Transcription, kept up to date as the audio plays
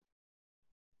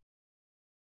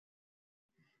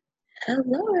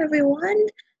Hello, everyone.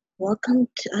 Welcome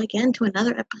again to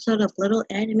another episode of Little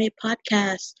Anime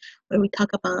Podcast, where we talk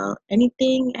about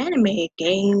anything anime,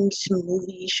 games,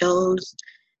 movies, shows,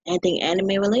 anything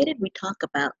anime related. We talk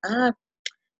about.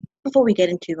 Before we get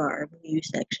into our news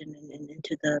section and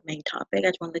into the main topic, I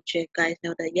just want to let you guys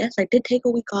know that yes, I did take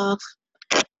a week off.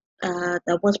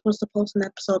 That was supposed to post an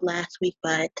episode last week,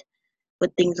 but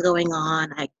with things going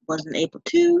on, I wasn't able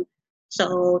to.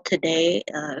 So today,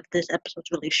 if this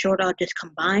episode's really short, I'll just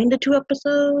combine the two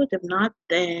episodes. If not,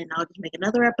 then I'll just make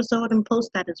another episode and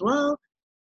post that as well.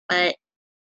 But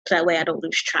so that way I don't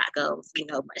lose track of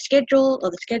my schedule or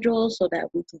the schedule, so that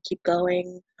we can keep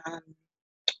going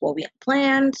what we have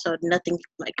planned, so nothing's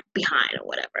like behind or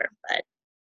whatever. But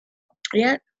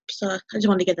yeah, so I just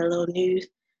wanted to get a little news,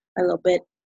 a little bit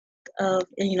of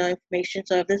information.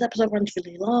 So if this episode runs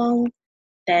really long,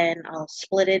 then I'll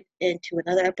split it into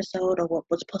another episode or what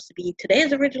was supposed to be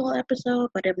today's original episode.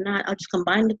 But if not, I'll just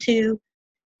combine the two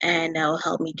and that'll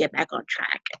help me get back on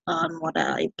track on what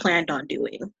I planned on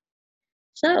doing.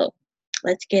 So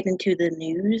let's get into the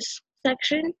news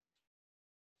section.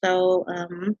 So,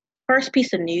 first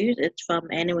piece of news, it's from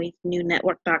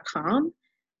AnimeNewNetwork.com.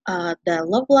 The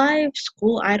Love Live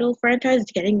School Idol franchise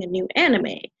is getting a new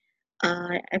anime.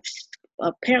 Uh,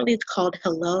 apparently, it's called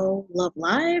Hello Love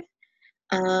Live.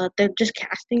 They're just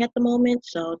casting at the moment,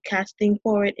 so casting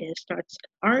for it starts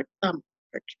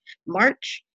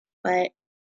March. But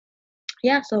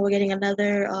yeah, so we're getting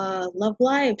another Love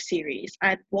Live series.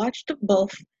 I watched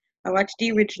both. I watched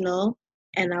the original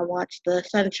and I watched the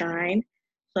Sunshine.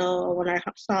 So when I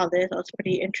saw this, I was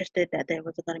pretty interested that there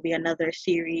was going to be another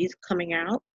series coming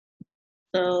out.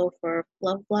 So for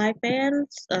Love Live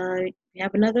fans, we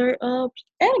have another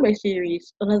anime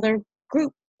series, another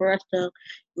group for us to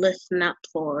listen up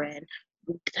for, and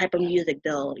the type of music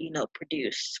they'll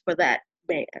produce for that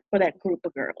band, for that group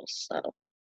of girls. So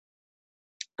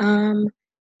um,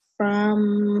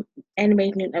 from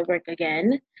Anime News Network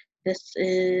again, it's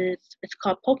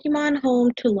called Pokemon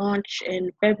Home to launch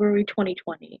in February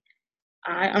 2020.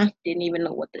 I honestly didn't even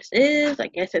know what this is. I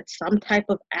guess it's some type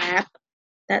of app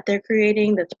that they're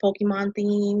creating that's Pokemon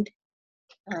themed.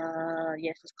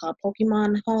 Yes, it's called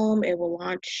Pokemon Home. It will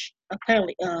launch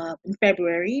apparently in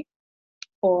February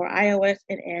for iOS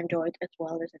and Android as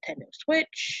well as Nintendo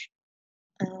Switch.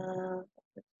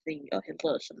 Let's see. Oh, here's a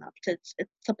little synopsis.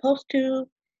 It's supposed to.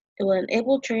 It will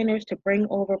enable trainers to bring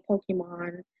over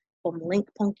Pokemon from Link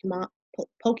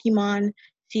Pokemon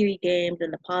series games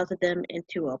and deposit them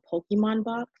into a Pokemon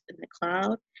box in the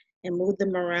cloud and move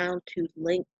them around to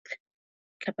Link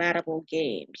compatible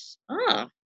games.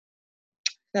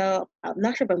 So I'm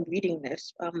not sure if I'm reading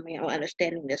this,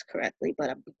 understanding this correctly, but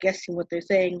I'm guessing what they're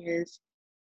saying is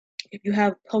if you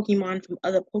have Pokemon from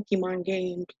other Pokemon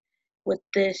games, with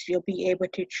this you'll be able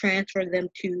to transfer them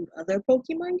to other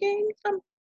Pokemon games. I'm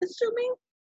assuming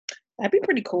that'd be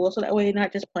pretty cool. So that way you're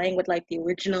not just playing with like the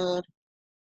original.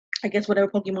 I guess whatever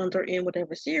Pokemons are in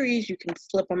whatever series, you can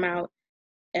slip them out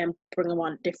and bring them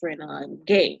on different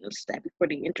games. That'd be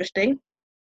pretty interesting.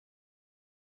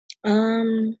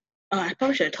 I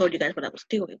probably should have told you guys what I was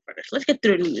doing first. Let's get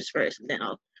through the news first, and then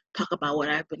I'll talk about what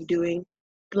I've been doing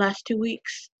the last 2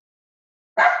 weeks.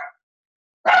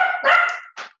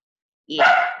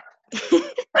 Yeah.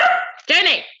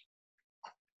 Jenny!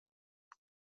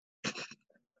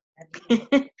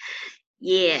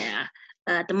 Yeah.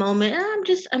 At the moment,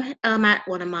 I'm at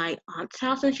one of my aunt's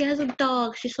house, and she has a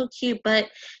dog. She's so cute, but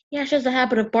yeah, she has a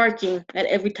habit of barking at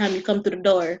every time you come through the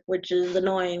door, which is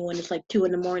annoying when it's like 2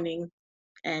 in the morning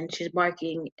and she's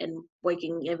barking and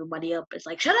waking everybody up. It's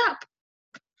like, shut up!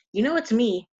 You know it's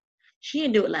me. She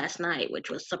didn't do it last night, which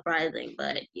was surprising,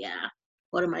 but yeah.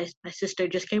 One of my sister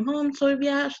just came home, so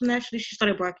yeah, so naturally she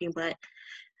started barking, but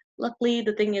luckily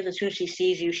the thing is as soon as she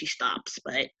sees you, she stops.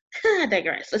 But I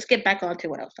digress. Let's get back on to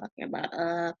what I was talking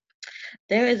about.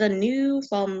 There is a new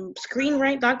from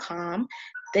screenrant.com.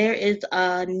 There is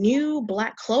a new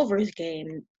Black Clovers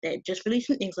game that just released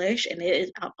in English and it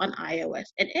is out on iOS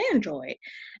and Android.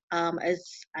 As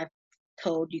I've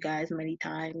told you guys many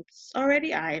times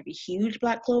already, I am a huge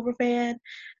Black Clover fan.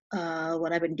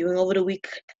 What I've been doing over the week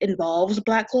involves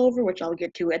Black Clover, which I'll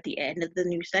get to at the end of the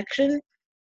new section.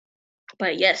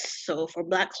 But yes, so for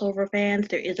Black Clover fans,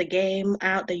 there is a game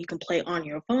out that you can play on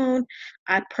your phone.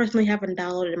 I personally haven't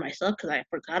downloaded it myself because I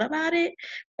forgot about it,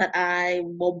 but I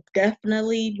will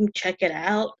definitely check it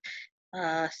out.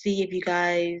 See if you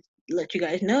guys let you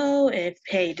guys know if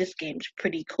hey, this game's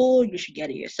pretty cool. You should get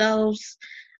it yourselves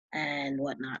and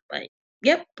whatnot. But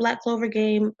yep, Black Clover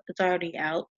game is already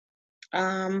out.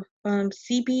 From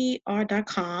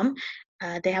CBR.com,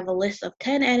 they have a list of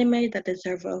 10 animes that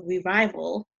deserve a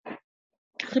revival.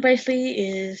 So basically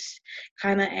is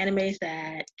kind of animes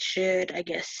that should, I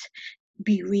guess,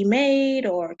 be remade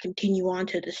or continue on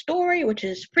to the story, which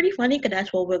is pretty funny because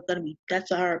that's what we're gonna be.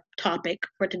 That's our topic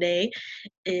for today: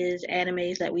 is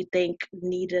animes that we think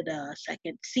needed a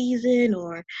second season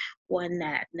or one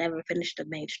that never finished the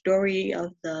main story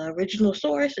of the original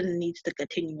source and needs to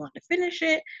continue on to finish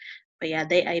it. But yeah,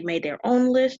 I made their own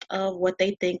list of what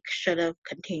they think should have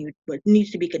continued, what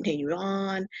needs to be continued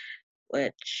on,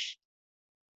 which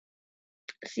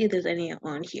see if there's any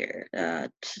on here.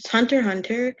 It's Hunter x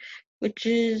Hunter, which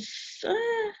is,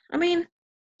 I mean,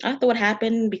 I don't know what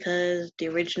happened because the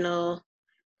original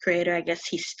creator, I guess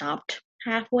he stopped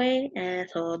halfway, and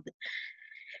so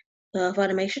the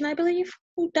Funimation, I believe,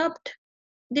 who dubbed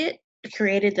it,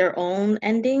 created their own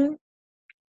ending.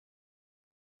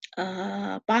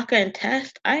 Baka and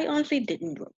Test, I honestly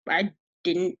didn't,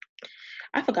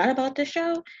 I forgot about this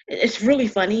show. It's really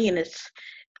funny and it's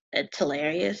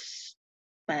hilarious,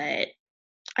 but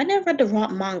I never read the raw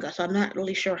manga, so I'm not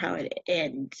really sure how it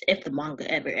ends, if the manga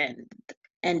ever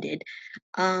ended.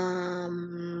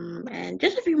 And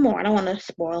just a few more. I don't want to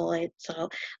spoil it. So,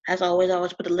 as always, I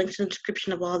always put the links in the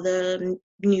description of all the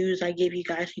news I give you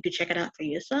guys. So you can check it out for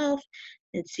yourself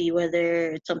and see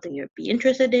whether it's something you'd be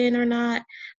interested in or not.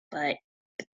 But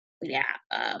yeah,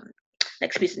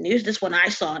 next piece of news. This one I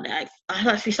saw. I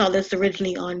actually saw this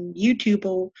originally on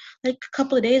YouTube like a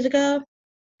couple of days ago,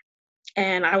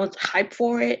 and I was hyped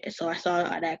for it. So I saw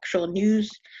an actual news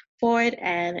for it,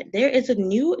 and there is a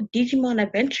new Digimon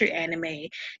Adventure anime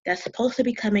that's supposed to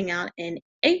be coming out in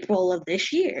April of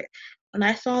this year. When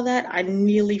I saw that, I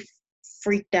nearly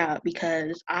freaked out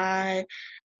because I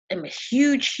am a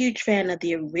huge fan of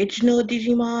the original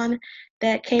Digimon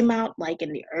that came out like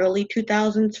in the early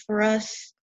 2000s for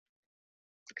us.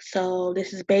 So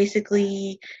this is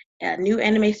basically a new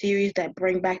anime series that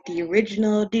bring back the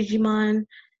original Digimon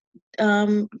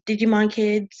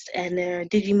kids and their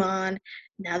Digimon.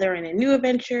 Now they're in a new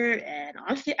adventure, and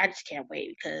honestly, I just can't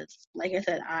wait because, like I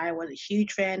said, I was a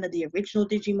huge fan of the original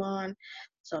Digimon.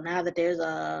 So now that there's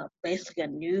basically a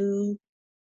new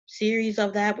series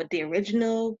of that with the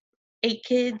original 8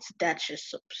 kids, that's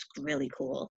just really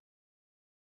cool.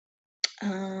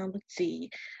 Let's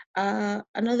see.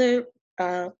 Another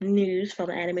news from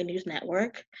the Anime News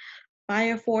Network.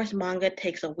 Fire Force manga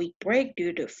takes a week break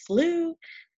due to flu.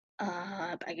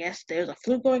 I guess there's a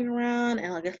flu going around,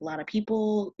 and I guess a lot of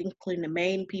people, including the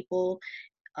main people,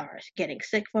 are getting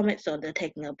sick from it. So they're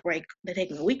taking a break. They're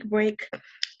taking a week break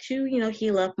to,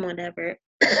 heal up, whatever.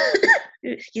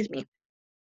 Excuse me.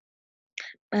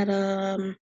 But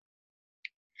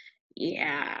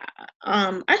yeah.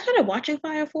 I started watching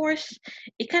Fire Force.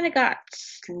 It kind of got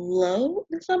slow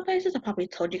in some places. I probably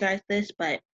told you guys this,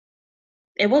 but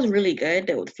it was really good.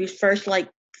 The first like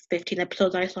 15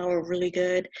 episodes I saw were really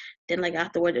good. Then like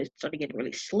afterward it started getting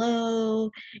really slow.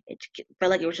 Felt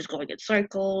like it was just going in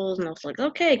circles, and I was like,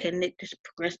 okay, can it just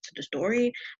progress to the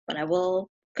story? But I will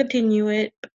continue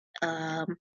it.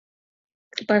 Um,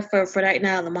 but for right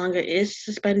now, the manga is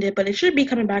suspended, but it should be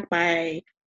coming back by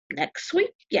next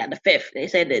week. Yeah, the 5th. They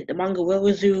said that the manga will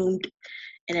resume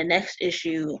in the next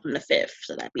issue on the 5th,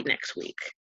 so that'd be next week.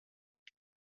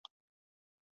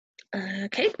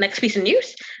 Okay, next piece of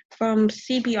news from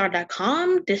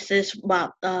CBR.com. This is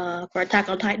about for Attack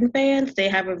on Titan fans. They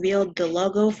have revealed the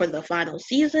logo for the final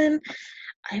season.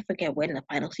 I forget when the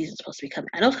final season is supposed to be coming.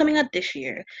 I know it's coming out this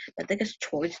year, but I think it's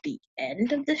towards the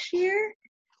end of this year,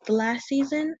 the last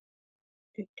season.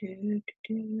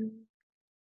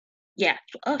 Yeah,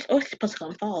 it's supposed to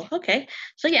come fall. Okay,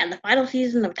 so yeah, the final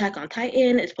season of Attack on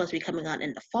Titan is supposed to be coming out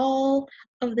in the fall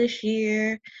of this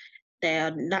year.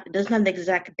 They're not There's not an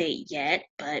exact date yet,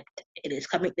 but it is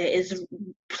coming. It is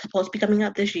supposed to be coming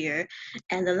out this year,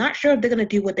 and I'm not sure if they're gonna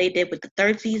do what they did with the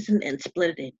third season and split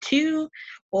it in two,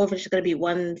 or if it's just gonna be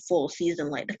one full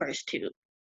season like the first two.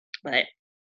 But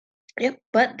yep,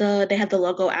 but they have the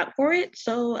logo out for it,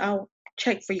 so I'll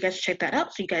check for you guys to check that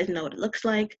out so you guys know what it looks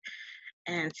like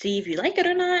and see if you like it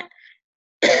or not.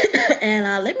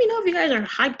 And let me know if you guys are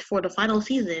hyped for the final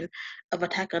season of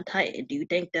Attack on Titan. Do you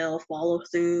think they'll follow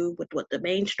through with what the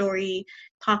main story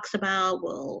talks about?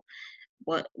 Will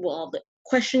all the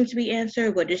questions be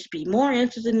answered? Will just be more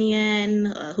answers in the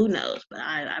end? Who knows? But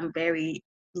I'm very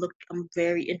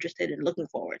interested and looking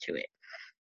forward to it.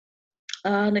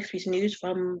 Next piece of news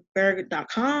from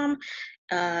Berg.com.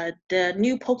 The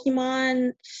new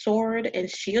Pokemon Sword and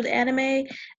Shield anime.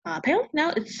 Apparently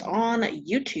now it's on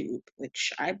YouTube,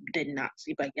 which I did not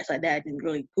see, but I guess I didn't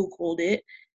really Googled it.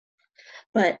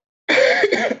 But,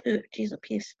 geez, a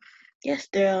piece. Yes,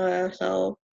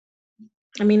 so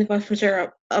I mean, I'm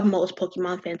sure most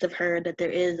Pokemon fans have heard that there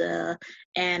is a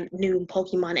new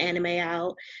Pokemon anime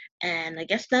out, and I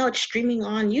guess now it's streaming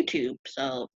on YouTube.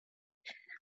 So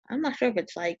I'm not sure if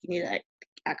it's like you need an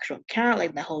actual account,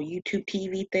 like the whole YouTube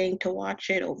TV thing to watch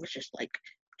it, or if it's just like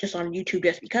just on YouTube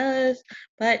just because.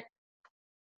 But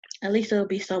at least it'll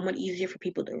be somewhat easier for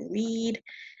people to read.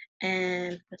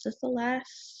 And was this the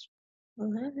last?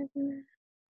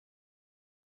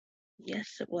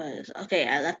 Yes, it was. Okay,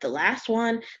 I left the last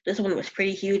one. This one was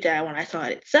pretty huge when I saw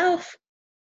it itself.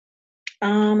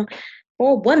 Um,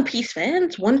 for One Piece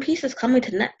fans, One Piece is coming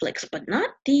to Netflix, but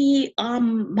not the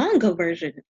manga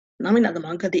version. I mean, not the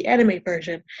manga, the anime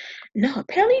version. No,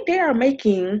 apparently they are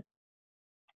making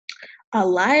a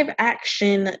live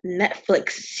action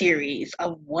Netflix series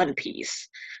of One Piece.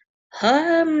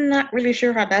 I'm not really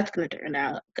sure how that's going to turn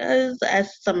out because,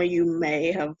 as some of you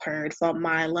may have heard from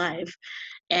my live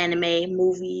anime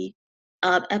movie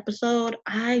episode,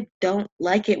 I don't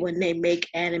like it when they make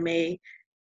anime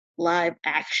live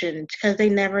action because they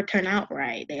never turn out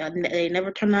right. They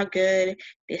never turn out good.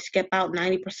 They skip out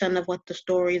 90% of what the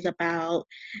story is about,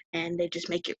 and they just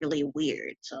make it really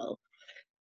weird. So,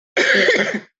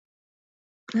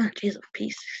 Jesus,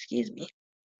 peace. Excuse me.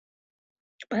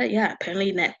 But yeah,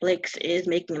 apparently Netflix is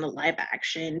making a live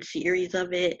action series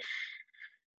of it.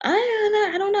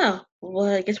 I don't know.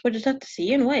 Well, I guess we'll just have to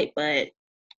see and wait. But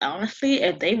honestly,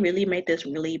 if they really make this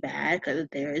really bad, because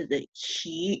there is a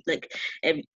huge like,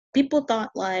 if people thought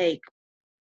like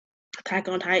Attack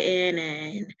on Titan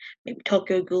and maybe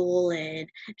Tokyo Ghoul and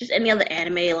just any other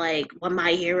anime like when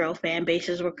My Hero fan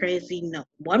bases were crazy. No,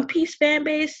 One Piece fan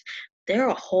base, they're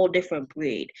a whole different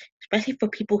breed. Especially for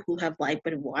people who have like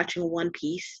been watching One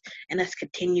Piece and has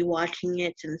continued watching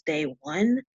it since day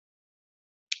one.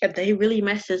 If they really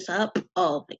mess this up,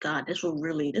 oh my god, this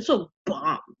will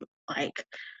bomb. Like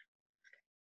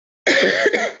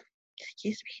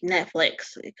excuse me,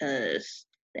 Netflix, because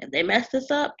if they mess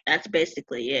this up, that's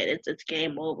basically it. It's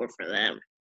game over for them.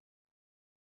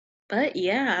 But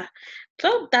yeah,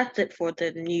 so that's it for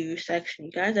the news section,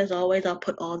 you guys. As always, I'll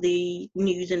put all the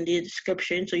news in the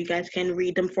description so you guys can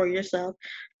read them for yourself,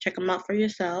 check them out for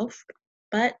yourself.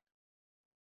 But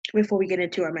before we get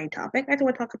into our main topic, I just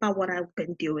want to talk about what I've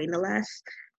been doing the last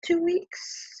 2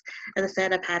 weeks. As I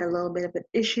said, I've had a little bit of an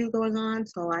issue going on,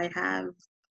 so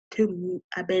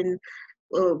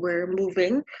we're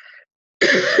moving.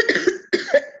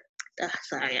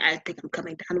 Sorry, I think I'm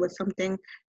coming down with something.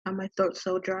 My throat's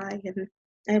so dry and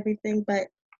everything, but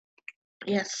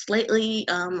yes, lately,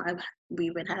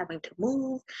 we've been having to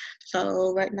move,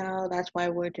 so right now that's why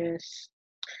we're just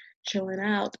chilling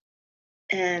out.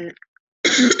 And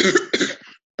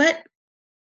but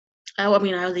I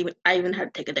mean, I even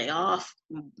had to take a day off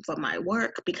from my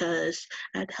work because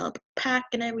I had to help pack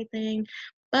and everything.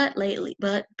 But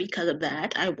because of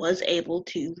that, I was able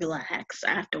to relax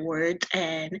afterwards,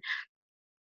 and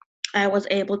I was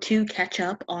able to catch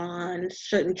up on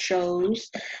certain shows.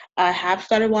 I have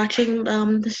started watching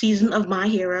the season of My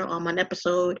Hero. I'm on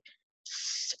episode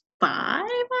 5,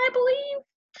 I believe.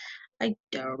 I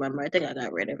don't remember. I think I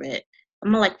got rid of it.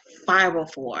 I'm on like 5 or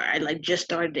 4. I like just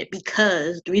started it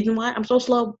because the reason why I'm so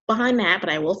slow behind that, but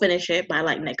I will finish it by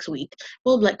like next week.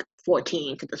 Well, like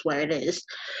 14 because that's where it is.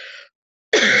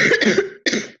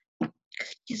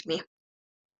 Excuse me.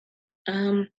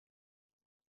 Um,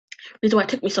 reason why it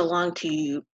took me so long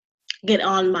to get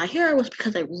on My Hero was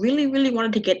because I really, really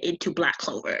wanted to get into Black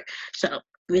Clover. So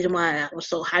the reason why I was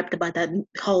so hyped about that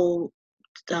whole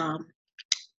um,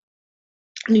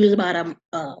 news about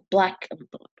Black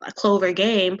Clover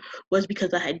game was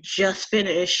because I had just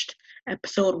finished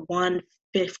episode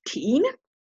 115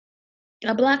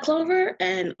 of Black Clover,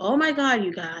 and oh my god,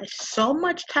 you guys, so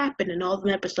much happened in all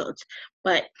the episodes.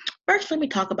 But first, let me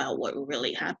talk about what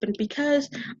really happened because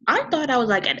I thought I was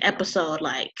like an episode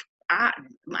like I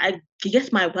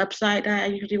guess my website that I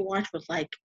usually watch was like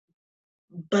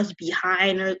was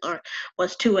behind or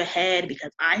was too ahead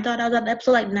because I thought I was at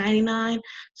episode like 99.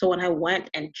 So when I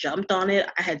went and jumped on it,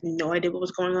 I had no idea what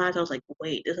was going on. So I was like,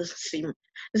 wait, this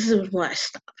is when I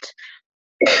stopped.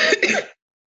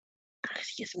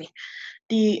 Excuse me.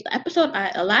 The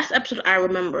last episode I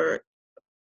remember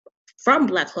from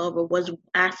Black Clover was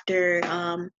after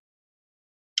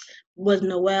was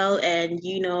Noel and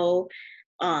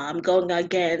going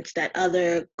against that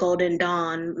other Golden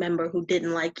Dawn member who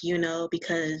didn't like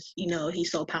because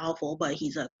he's so powerful, but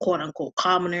he's a quote unquote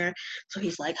commoner. So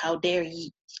he's like, how dare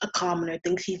he, a commoner,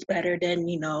 thinks he's better than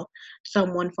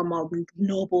someone from a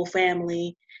noble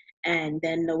family. And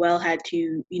then Noelle had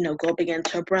to go up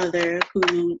against her brother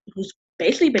who's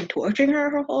basically been torturing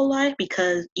her whole life,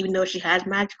 because even though she has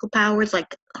magical powers,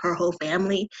 like her whole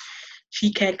family,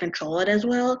 she can't control it as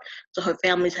well. So her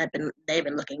families they've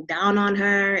been looking down on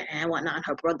her and whatnot.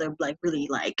 Her brother like really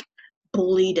like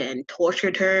bullied and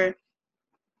tortured her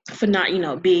for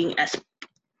not, being as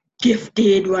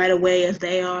gifted right away as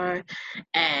they are.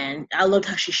 And I loved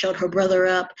how she showed her brother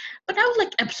up. But that was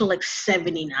like episode like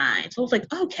 79. So I was like,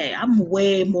 okay, I'm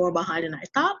way more behind than I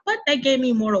thought, but that gave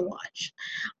me more to watch.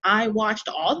 I watched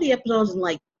all the episodes in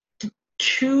like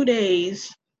 2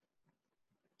 days.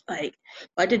 Like,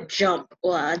 I did jump.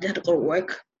 Well, I had to go to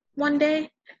work one day.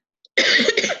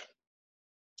 So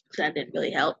that didn't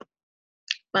really help.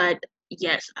 But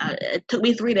yes, it took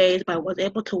me 3 days, but I was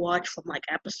able to watch from like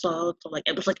episodes. So like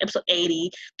it was like episode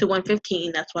 80 to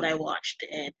 115. That's what I watched,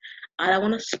 and I don't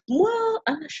want to. Well,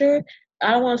 I'm not sure.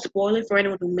 I don't want to spoil it for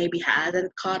anyone who maybe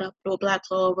hasn't caught up to Black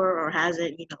Clover or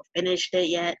hasn't, finished it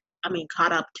yet. I mean,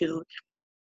 caught up to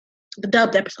the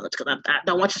dubbed episodes, because I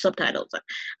don't watch the subtitles. I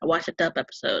watch the dubbed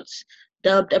episodes.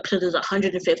 Dubbed episodes is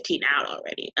 115 out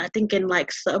already. I think in like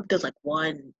sub there's like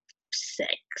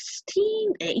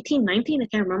 116, 18, 19. I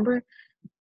can't remember.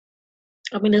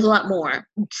 I mean, there's a lot more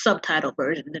subtitle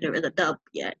version than there is a dub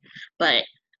yet. But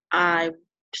I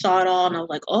saw it all and I was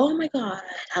like, oh my god!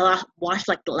 I watched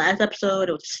like the last episode.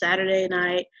 It was Saturday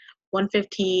night,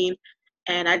 1:15,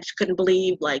 and I just couldn't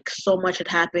believe like so much had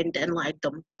happened in like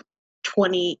the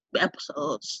 20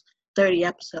 episodes, 30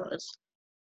 episodes.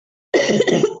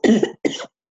 Excuse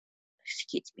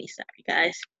me, sorry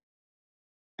guys.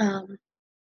 Like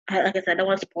I said, I don't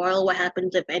want to spoil what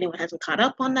happens if anyone hasn't caught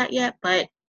up on that yet, but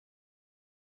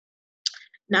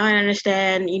now I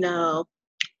understand,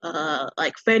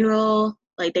 like Finral,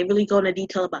 like they really go into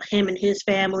detail about him and his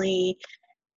family,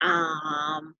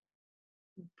 um,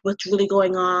 what's really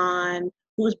going on,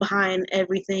 who's behind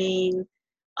everything.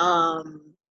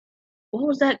 Um, what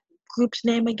was that group's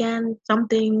name again?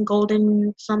 Something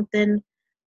Golden something.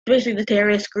 Basically, the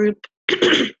terrorist group.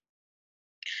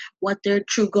 What their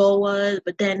true goal was,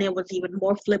 but then it was even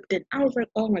more flipped. And I was like,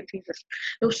 oh my Jesus,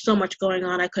 there was so much going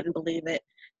on. I couldn't believe it.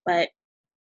 But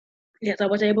yes, I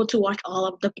was able to watch all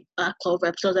of the Clover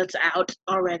episodes that's out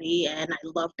already, and I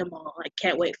loved them all. I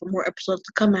can't wait for more episodes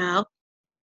to come out.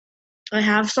 I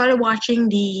have started watching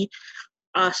the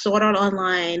Sword Art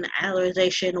Online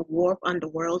Alicization War of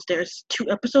Underworlds. There's 2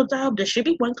 episodes out. There should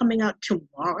be one coming out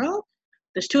tomorrow.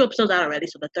 There's 2 episodes out already,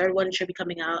 so the third one should be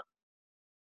coming out.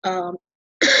 Um,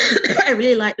 I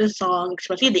really like this song,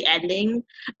 especially the ending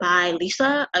by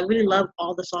Lisa. I really love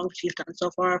all the songs she's done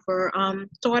so far for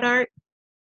Sword Art.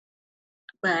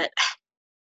 But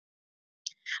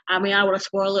I mean, I want to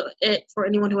spoil it for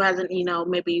anyone who hasn't,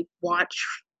 maybe watched.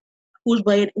 Who's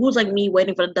like me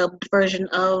waiting for the dubbed version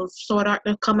of Sword Art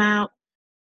to come out.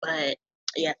 But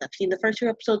yes, I've seen the first 2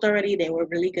 episodes already. They were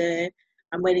really good.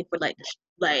 I'm waiting for I'm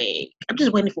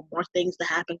just waiting for more things to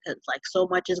happen, because like so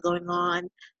much is going on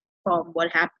from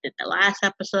what happened in the last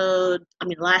episode. I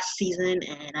mean, last season,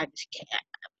 and I just can't.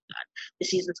 Oh God,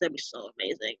 this season's gonna be so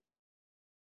amazing.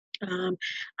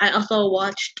 I also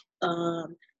watched.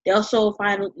 They also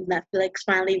finally Netflix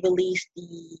finally released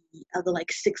the other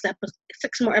like 6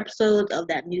 more episodes of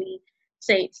that new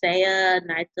Saint Seiya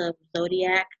Knights of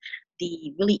Zodiac,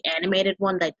 the really animated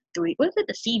one, like what is it,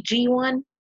 the CG one?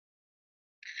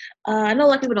 I know a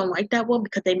lot of people don't like that one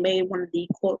because they made one of the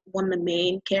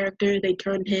main characters. They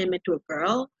turned him into a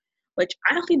girl, which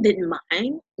I actually didn't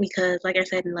mind because, like I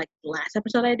said in like the last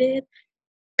episode I did,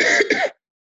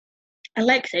 I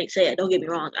like Saint Seiya. Don't get me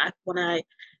wrong. When I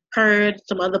heard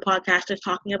some other podcasters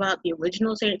talking about the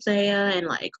original Saint Seiya and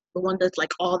like the one that's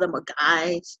like all of them are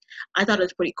guys, I thought it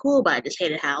was pretty cool. But I just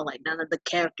hated how like none of the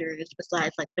characters,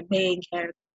 besides like the main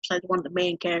character, besides one of the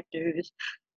main characters,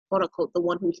 quote unquote, the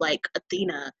one who's like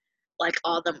Athena, like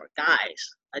all of them are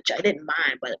guys, which I didn't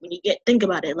mind. But when you think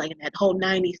about it, like in that whole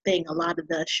 '90s thing, a lot of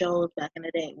the shows back in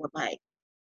the day were like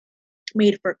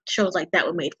made for shows like that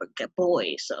were made for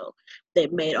boys, so they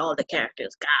made all the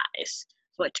characters guys.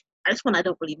 Which that's when I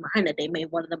don't really mind that they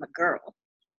made one of them a girl.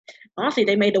 Honestly,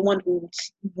 they made the one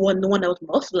that was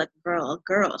mostly like a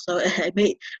girl. So it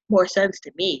made more sense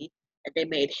to me that they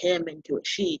made him into a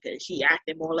she, because he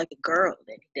acted more like a girl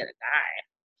than he did a guy.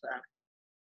 So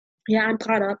yeah, I'm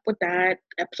caught up with that.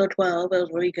 Episode 12, it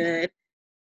was really good.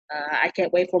 I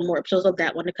can't wait for more episodes of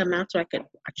that one to come out so I can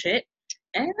watch it.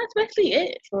 And that's basically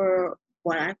it for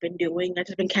what I've been doing. I've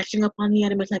just been catching up on the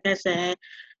animes, like I said.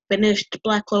 Finished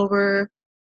Black Clover,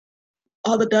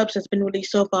 all the dubs that's been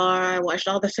released so far. I watched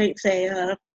all the Saint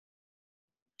Seiya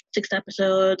 6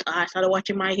 episodes. I started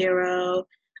watching My Hero,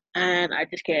 and I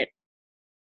just can't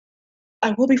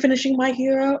I will be finishing My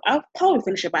Hero. I'll probably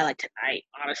finish it by like tonight,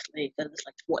 honestly, because it's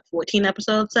like 14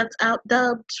 episodes that's out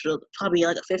dubbed. So probably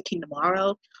like a 15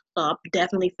 tomorrow. So I'll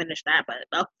definitely finish that, but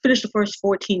I'll finish the first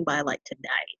 14 by like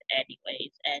tonight,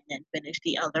 anyways, and then finish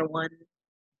the other one,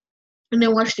 and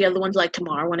then watch the other ones like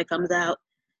tomorrow when it comes out.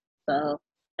 So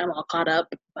I'm all caught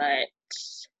up, but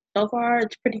so far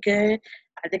it's pretty good.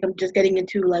 I think I'm just getting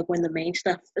into like when the main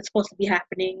stuff is supposed to be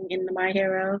happening in the My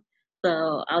Hero.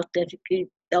 So I'll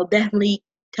definitely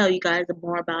tell you guys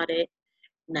more about it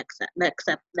next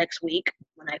week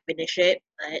when I finish it.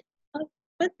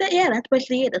 Yeah, that's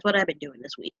basically it. That's what I've been doing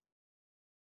this week.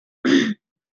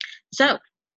 So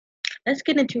let's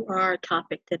get into our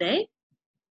topic today.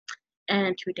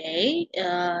 And today,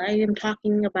 I am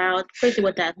talking about basically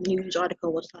what that news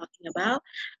article was talking about.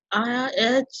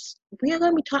 We are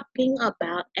going to be talking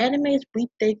about animes we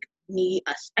think need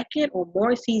a second or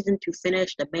more season to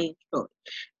finish the main story.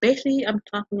 Basically, I'm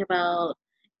talking about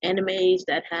animes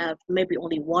that have maybe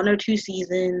only one or two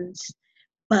seasons,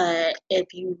 but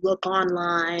if you look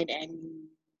online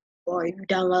or you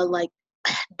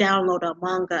download a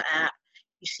manga app,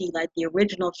 you see like the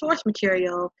original source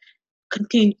material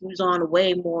continues on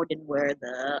way more than where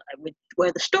the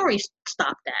story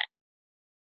stopped at.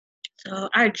 So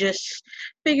I just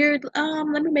figured,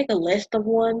 let me make a list of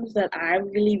ones that I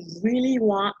really, really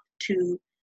want to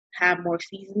have more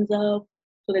seasons of,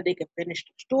 so that they can finish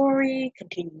the story,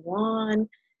 continue on,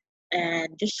 and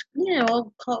just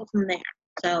call it from there.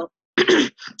 So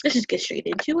let's just get straight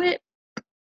into it.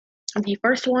 The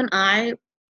first one I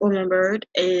remembered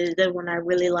is the one I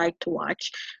really like to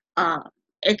watch. Um,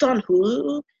 it's on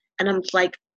Hulu, and I'm just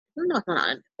like, no, it's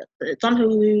not. It's on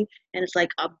Hulu, and it's like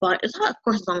a bunch. It's not, of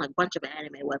course, it's on like a bunch of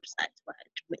anime websites, but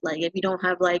like if you don't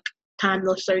have like time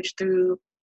to search through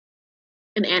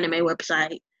an anime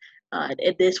website,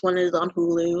 this one is on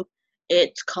Hulu.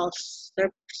 It's called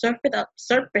Serpent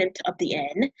of the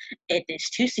End. It is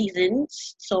 2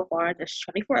 seasons so far. There's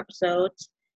 24 episodes.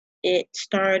 It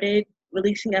started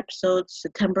releasing episodes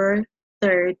September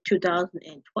 3rd,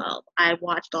 2012. I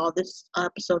watched all this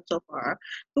episodes so far.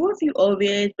 There were a few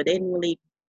OVAs, but they didn't really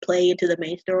play into the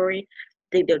main story.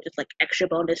 I think they were just like extra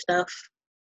bonus stuff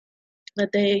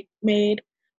that they made.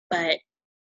 But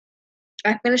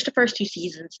I finished the first 2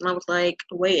 seasons, and I was like,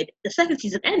 wait, the second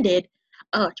season ended.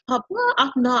 It's well,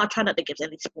 I'll try not to give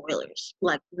any spoilers,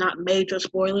 like not major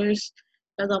spoilers,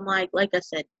 because I'm like I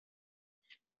said,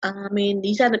 I mean,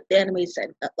 these animes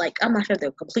said, like, I'm not sure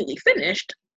they're completely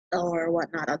finished or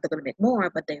whatnot, or they're going to make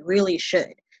more, but they really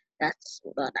should. That's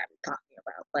what I'm talking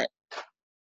about. But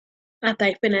after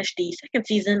I finished the second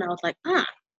season, I was like,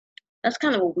 that's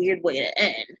kind of a weird way to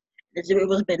end. It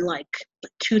was been like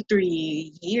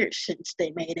 2-3 years since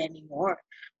they made any more.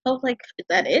 I was like, is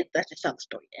that it? That's just how the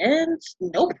story ends?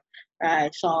 Nope.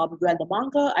 Read the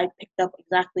manga. I picked up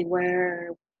exactly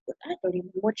I don't even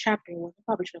know what chapter it was. I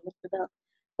probably should have looked it up.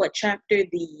 What chapter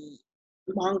the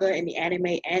manga and the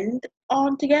anime end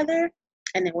on together,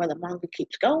 and then where the manga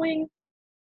keeps going.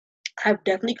 I've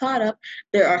definitely caught up.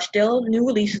 There are still new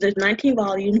releases. There's 19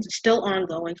 volumes. It's still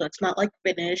ongoing, so it's not like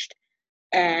finished.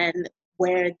 And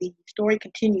where the story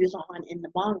continues on in the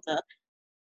manga,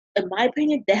 in my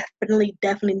opinion, definitely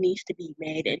needs to be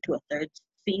made into a third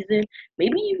season,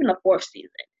 maybe even a fourth season,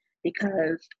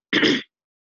 because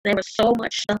there was so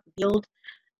much stuff revealed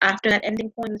after that ending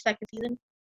point in the second season,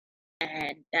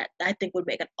 and that I think would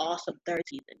make an awesome third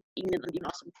season, even an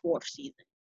awesome fourth season.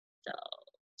 So,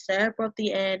 Sarah brought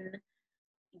the end.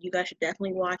 You guys should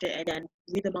definitely watch it and then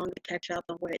read the manga to catch up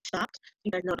on where it stopped. So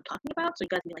you guys know what I'm talking about. So you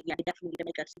guys be like, yeah, they definitely need to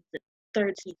make a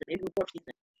third season, maybe a fourth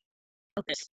season of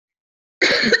this.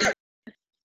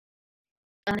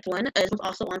 Next one is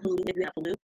also on Hulu if you have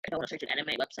Hulu. I don't want to search an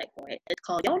anime website for it. It's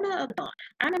called Yona of the Dawn.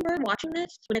 I remember watching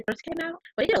this when it first came out.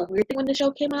 But weird thing when the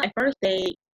show came out, at first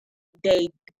they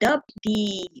dubbed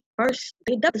the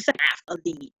second half of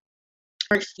the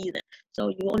first season. So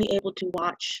you were only able to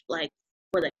watch like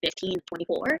 15 to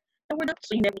 24 that were dubbed.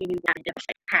 So you never knew that the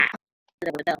second half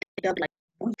that were dubbed. They dubbed like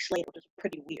weeks later, which is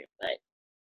pretty weird. But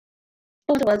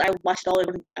what it was, I watched all of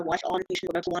them. I watched all the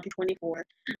episodes 1 to 24.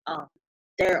 I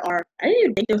didn't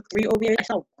even think there were 3 OVAs. I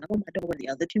saw one of them. I don't know where the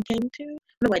other 2 came to. I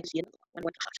don't know why I just see another one.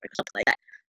 Went to Hot Spring or something like that.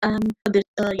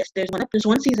 There's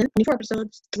one season, 24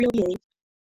 episodes, 3 OVAs.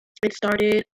 It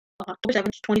started October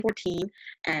 7th, 2014,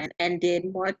 and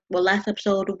ended last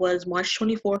episode was March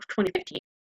 24th, 2015.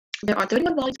 There are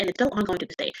 31 volumes, and it's still ongoing to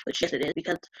this day, which yes, it is,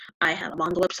 because I have a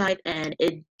manga website, and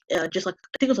it just like,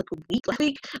 I think it was like a week last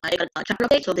week, I got a chapter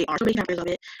update, so there are so many chapters of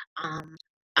it.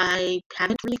 I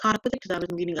haven't really caught up with it because I was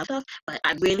reading other stuff, but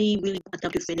I really, really want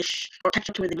them to finish or catch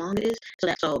up to where the manga is.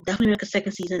 So definitely like a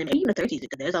second season and maybe even a third season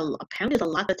because apparently there's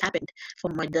a lot that's happened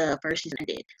from when the first season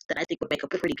ended that I think would make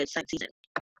up a pretty good second season.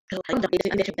 So I would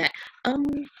definitely get that. Um,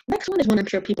 Next one is one I'm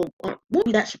sure people won't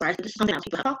be that surprised, but this is something else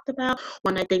people have talked about.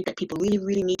 One I think that people really,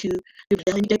 really need to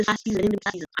definitely take this last season and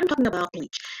this season. I'm talking about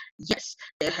Bleach. Yes,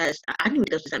 I knew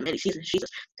there was that many seasons. Jesus,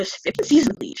 there's 15 seasons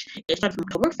of Bleach. It started from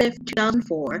October 5th,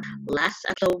 2004. Last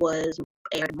episode was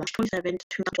aired March 27th,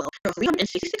 2012. There are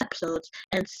 366 episodes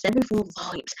and 7 full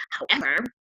volumes. However,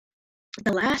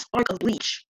 the last arc of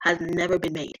Bleach has never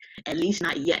been made, at least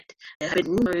not yet. There have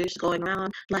been rumors going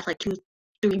around last like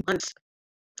 2-3 months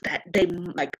that they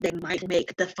might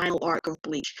make the final arc of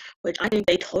Bleach, which I think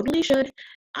they totally should.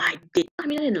 I did. I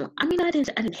mean, I didn't know. I mean, I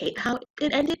didn't hate how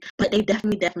it ended, but they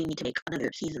definitely need to make another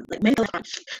season. Like, make the last arc.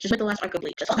 Just make the last arc of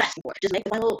Bleach. That's all I'm asking for. Just make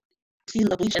the final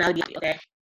season of Bleach, and I'll be happy. Okay.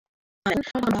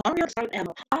 Aria Scarlet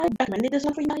Ammo. I recommended this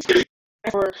one for you guys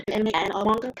for an anime and a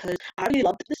manga because I really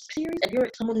loved this series. If you're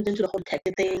someone who's into the whole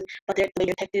detective thing, but the way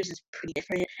detectives is pretty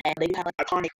different, and they do have like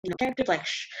iconic, characters like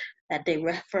that they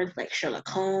reference like Sherlock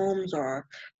Holmes or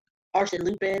Arsene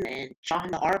Lupin and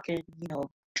Jean d'Arc and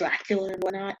Dracula and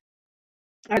whatnot.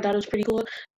 I thought it was pretty cool,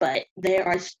 but there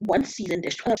are one season,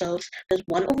 there's 12 episodes, there's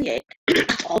one OVA.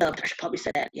 It's all dubbed. I should probably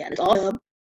say that. Yeah, it's all dubbed.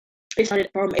 It started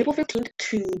from April 15th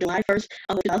to July 1st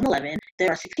of 2011. There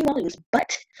are 16 volumes,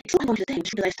 but it's not going to things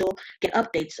because I still get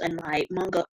updates in my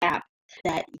manga app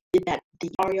that the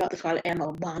Aria of the Scarlet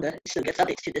Ammo manga still gets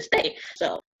updates to this day.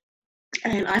 So,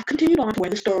 and I've continued on to where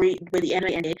the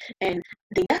anime ended, and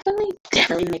they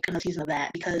definitely make another season of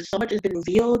that because so much has been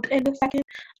revealed in the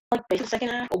basically second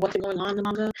half of what's been going on in the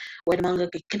manga, where the manga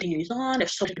continues on.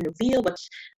 There's so much been revealed, what's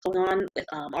going on with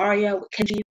Aria, with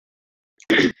Kenji,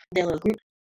 their little group.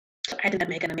 So I think that'd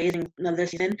make an amazing another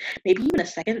season, maybe even a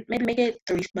second, maybe make it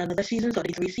another season, so it'll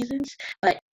be 3 seasons.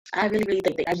 But I really, really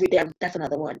think that's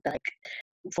another one. Like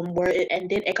from where it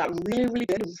ended, it got really, really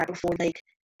good right before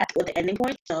at the ending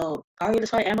point. So Aria the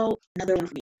Scarlet Ammo, another one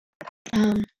for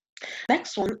me.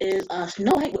 Next one is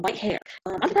Snow White with white hair.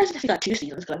 I'm surprised that we got 2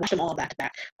 seasons because I watched them all back to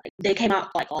back. Like they came out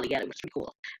like all together, which is pretty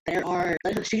cool. There are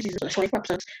 2 seasons, so there's 24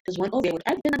 episodes. There's one OVA, which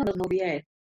I didn't know there was an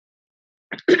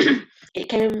OVA.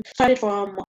 It started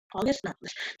from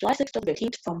July 6th to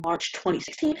 15th from March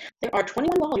 2016. There are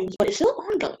 21 volumes, but it's still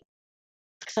ongoing.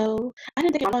 So I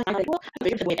didn't think it was like, well, I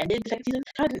figured the way it ended the second season,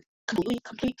 I didn't completely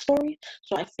complete story.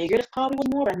 So I figured it probably was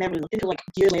more, but I never looked into it like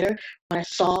years later when I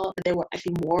saw that there were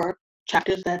actually more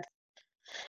chapters that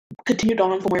continued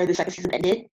on from where the second season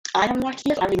ended. I haven't watched it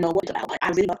yet, so I don't even know what it's about. Like,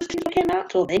 I really love this season when it came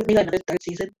out, so maybe like another third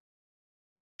season,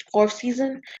 fourth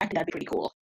season. I think that'd be pretty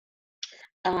cool.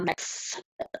 Next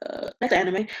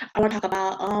anime, I want to talk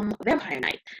about Vampire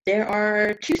Knight. There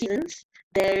are 2 seasons.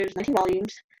 There's 19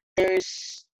 volumes.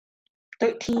 There's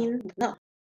 13. No,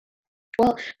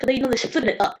 well, because they split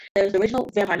it up. There's the original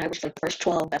Vampire Knight, which is like the first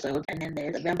 12 episodes, and then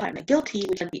there's a Vampire Knight Guilty,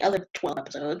 which is like the other 12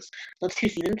 episodes. So it's 2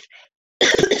 seasons.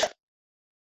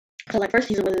 So like first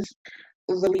season was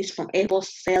released from April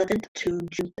 7th to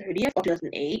June 30th of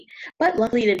 2008. But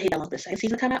luckily, it didn't take that long for the second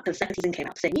season to come out because the second season came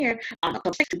out the same year on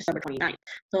October 6th to December 29th.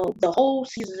 So the whole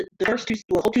season, the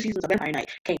whole 2 seasons of Vampire Knight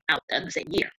came out in the same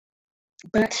year.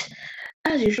 But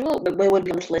as usual, it wouldn't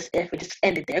be on this list if it just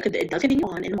ended there because it does continue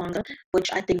on in the manga,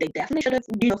 which I think they definitely should have,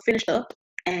 finished up.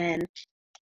 And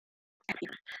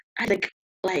I think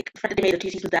like the fact that they made the 2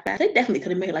 seasons that fast, they definitely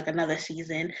could have made like another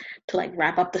season to like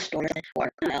wrap up the story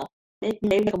or maybe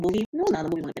make a movie. No, the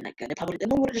movie wouldn't have been that good. The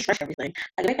movie would have just rushed everything.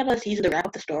 Like make another season to wrap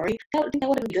up the story. I think that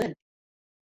would have been good.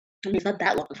 I mean, it's not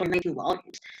that long. It's only 19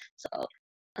 volumes. So,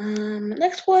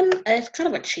 next one is kind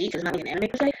of a cheat. It's not really an anime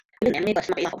per se. It's an anime, but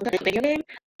it's not a video game.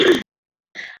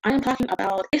 I am talking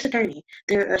about Ace Attorney.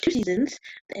 There are 2 seasons.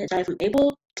 It started from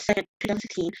April 2nd,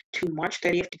 2016 to March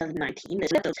 30th, 2019.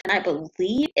 There's episodes, and I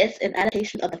believe it's an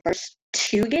adaptation of the first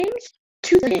 2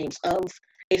 games of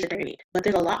Ace Attorney. But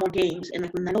there's a lot more games, and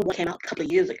like another one came out a couple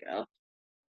of years ago.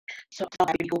 So I thought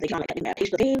that'd be cool. They kind of like an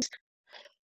adaptation of the games.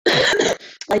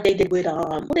 Like they did with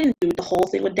they didn't do the whole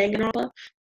thing with Danganronpa.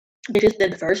 They just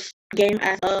did the first game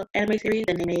as a anime series,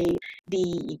 and they made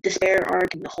the Despair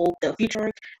arc and the future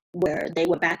arc where they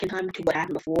went back in time to what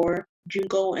happened before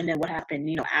Junko, and then what happened,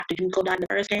 after Junko died in the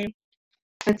first game,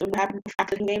 and so what happened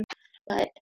after the game. But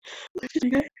I just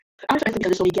think because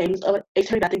there's so many games of Ace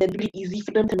Attorney, I think that'd be easy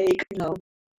for them to make,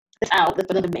 this out,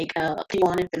 for them to make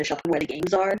P1 and finish up where the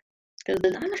games are. Because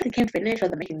I'm not sure they can finish or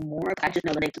they're making more. I just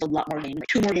know that there's a lot more games, like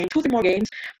 2 or 3 more games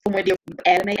from where the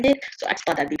anime ended. So I just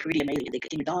thought that'd be pretty amazing if they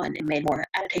continued on and made more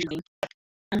adaptations.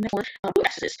 next one, Blue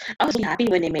Exorcist. I was really happy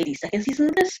when they made the second season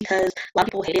of this because a lot of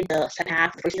people hated the second half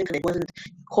of the first season because it wasn't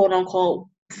quote unquote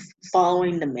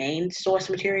following the main source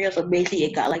material. So basically,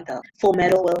 it got like the Full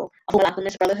Metal, Full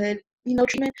Alchemist Brotherhood,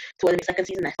 treatment. So in the second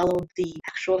season, I followed the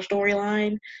actual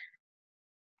storyline.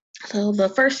 So the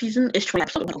first season is 20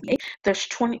 episodes. Okay. There's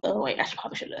 20. Oh wait, I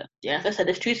probably should have. Yeah, as I said,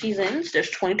 there's 2 seasons.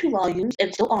 There's 22 volumes.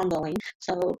 It's still ongoing.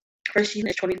 So first season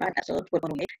is 25 episodes. With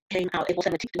 108 came out April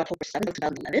 17th to October 7th,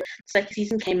 2011. Second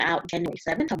season came out January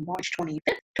 7th to March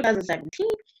 25th, 2017.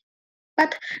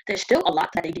 But there's still a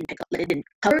lot that they didn't pick up, that they didn't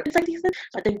cover in the second season.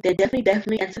 So I think they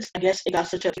definitely, and since I guess it got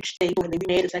such a huge stage when they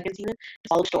remade the second season to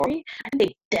follow the story, I think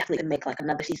they definitely can make like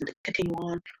another season to continue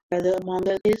on where the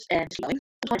manga is and keep going.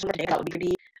 That would be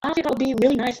pretty. Honestly, that would be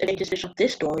really nice if they just finish up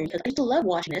this story because I used to love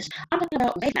watching this. I'm talking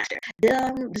about Wavemaster.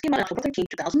 This came out on October 13th,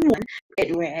 2001.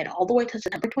 It ran all the way to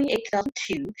September 28th,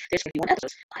 2002. There's 51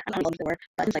 episodes. I don't know how long they were,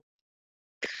 but it was like,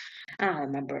 I don't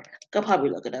remember. I'll probably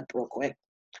look it up real quick.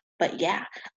 But yeah,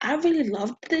 I really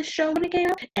loved this show when it came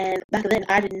out, and back then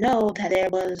I didn't know that there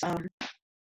was a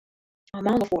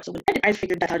manga for it. So when it ended, I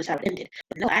figured that's how it ended.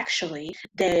 But no, actually,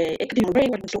 it continued way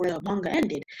when the story of the manga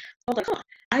ended. I was like, huh.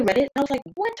 I read it, and I was like,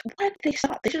 what? Why did they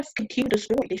stop? They should have continued the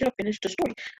story. They should have finished the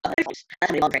story. That's how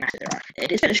many long Grey Masters there are. It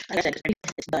is finished. Like I said,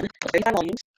 it's done. It's 35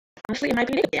 volumes. Honestly, in my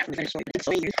opinion, they definitely finished the story. It's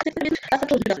so years. That's up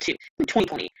to 2002,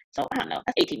 2020. So I don't know.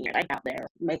 That's 18 years. I doubt they'll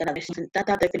make another season. I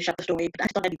doubt they finish up the story, but I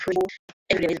thought that'd be pretty cool.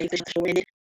 Every day they finish the story ended.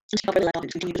 Just probably like to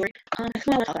continue the story. Next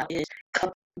one I want to talk about is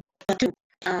Cup 2.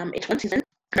 It's one season,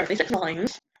 currently 6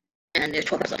 volumes, and there's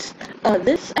 12 episodes.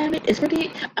 This anime is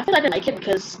pretty. I feel like I didn't like it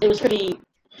because it was pretty.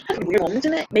 Has some weird moments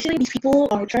in it. Basically, these people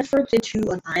are transferred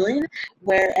into an island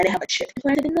where and they have a chip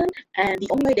implanted in them, and the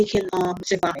only way they can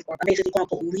survive or basically quote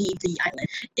unquote leave the island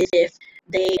is if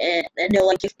they and they're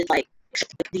like gifted like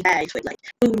the bags with like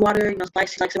food, water,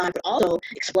 spices, like survive, but also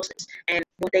explosives. And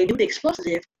what they do the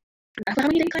explosives, I forgot how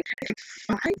many they like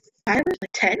five or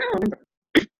like 10. I don't remember.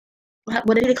 But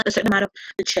they need to collect a certain amount of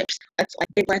the chips that's like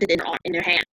implanted in their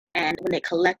hand. And when they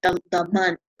collect the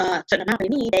certain amount they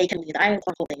need, they can leave the island,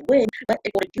 so they can win. But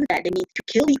in order to do that, they need to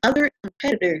kill the other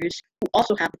competitors who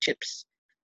also have the chips.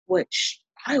 Which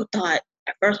I thought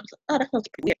at first I was like, oh, that sounds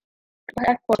pretty weird. But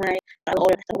of course, when I got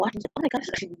older, I started watching. I was like, oh my god, this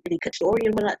is actually a really good story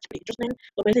and whatnot. It's pretty interesting.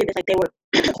 So basically, it's like they were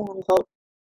quote unquote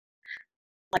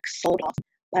like sold off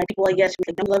by people. I guess who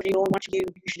like don't love you or want you,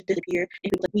 you should disappear.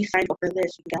 And people like we signed up for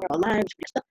this, we got our lives, we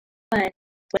stuff. But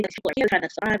when people are here trying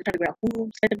to survive, trying to figure out who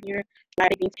sent them here, why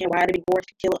are they being forced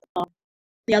to kill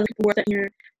the other people who are sent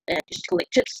here, and just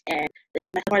collect chips. And the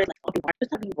method part is like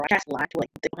it's not being broadcast live to like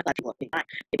they don't have people being live.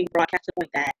 It's being broadcast to the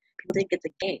point that people think it's a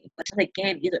game, but it's not a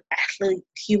game. These are actually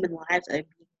human lives that are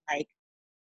being like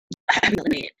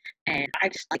eliminated. And I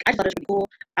thought it was pretty cool.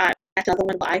 That's another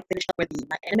one, but I finished up where the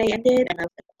anime ended, and I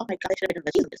was like, oh my god, I should have been in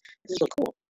the season of this. This is really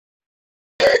cool.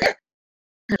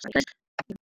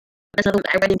 That's another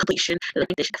one I read in completion. I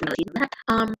think they should have another season of that.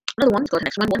 Another one, let's go to the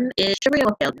next one. One is Chivalry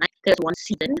of a Failed Knight. There's one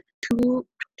season, two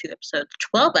episodes,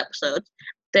 12 episodes.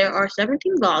 There are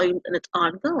 17 volumes, and it's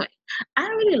ongoing. I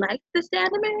really like this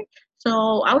anime,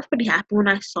 so I was pretty happy when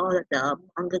I saw that the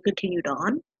manga continued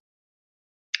on.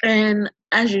 And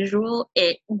as usual,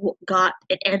 it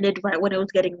ended right when it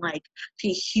was getting like to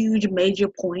a huge major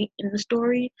point in the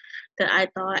story that I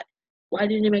thought, why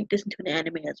didn't they make this into an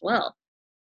anime as well?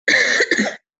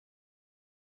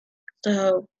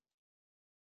 So,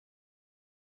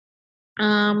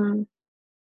 it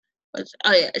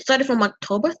started from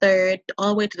October 3rd all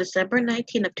the way to December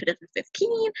 19th of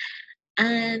 2015,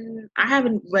 and I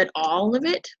haven't read all of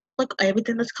it, like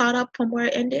everything that's caught up from where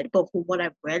it ended, but from what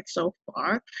I've read so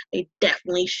far, they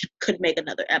definitely could make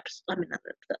another episode. I mean,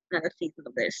 another season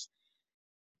of this.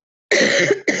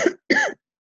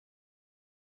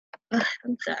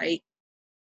 I'm sorry.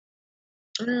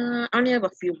 I only have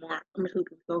a few more. I'm just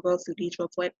gonna go through these real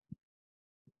quick.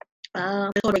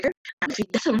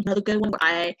 That's another good one where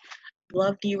I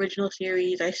love the original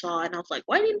series I saw, and I was like,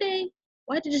 why did it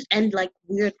just end like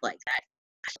weird like that?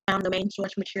 I found the main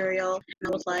source material, and I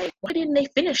was like, why didn't they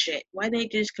finish it? Why didn't they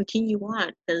just continue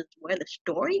on? Because where the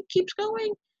story keeps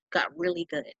going got really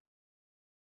good.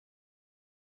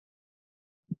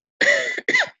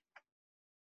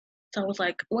 So I was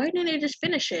like, why didn't they just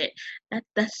finish it?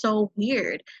 That's so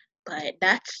weird. But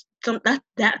that's if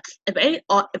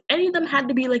any of them had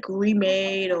to be like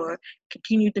remade or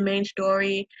continued the main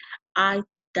story, I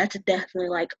that's definitely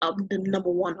like the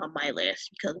number one on my list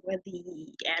because where the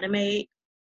anime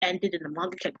ended and the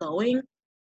manga kept going,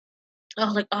 I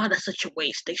was like, oh, that's such a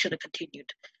waste. They should have continued.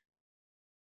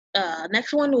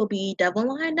 Next one will be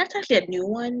Devil Line. That's actually a new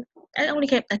one.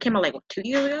 That came out like what, 2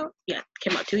 years ago. Yeah, it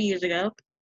came out 2 years ago.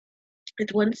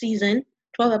 It's one season,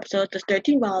 12 episodes, there's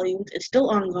 13 volumes, it's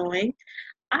still ongoing.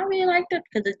 I really liked it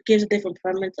because it gives a different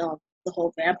premise of the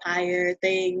whole vampire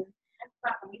thing.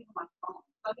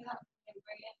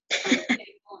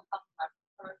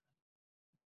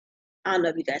 I don't know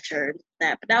if you guys heard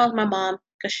that, but that was my mom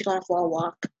because she's going for a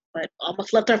walk, but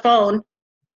almost left her phone.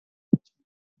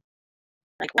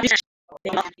 Like,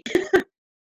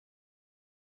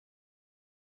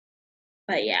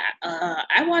 but yeah,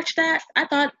 I watched that. I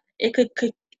thought it could.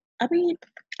 I mean,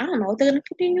 I don't know if they're gonna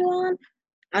continue on.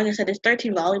 Like I said, it's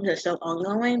 13 volumes. It's still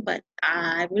ongoing, but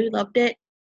I really loved it.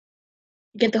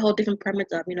 You get the whole different premise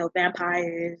of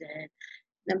vampires and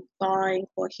them falling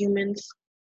for humans.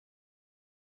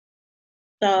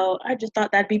 So I just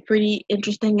thought that'd be pretty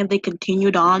interesting if they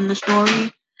continued on the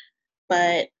story.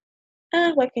 But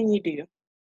what can you do?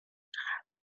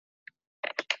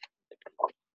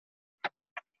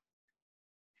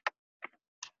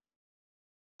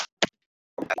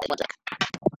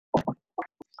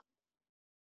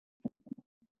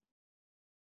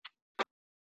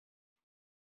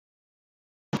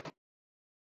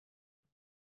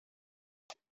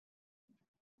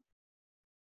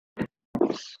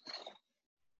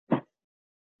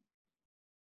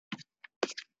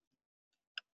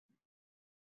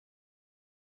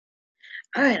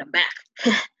 All right, I'm back.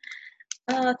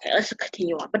 Okay, let's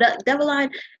continue on. But Deviline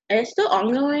is still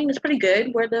ongoing. It's pretty good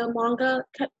where the manga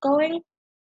kept going.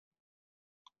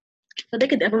 So they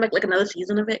could definitely make like another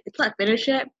season of it. It's not finished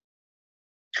yet,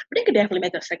 but they could definitely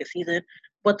make a second season.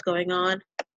 What's going on?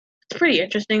 It's pretty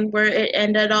interesting where it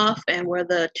ended off and where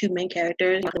the two main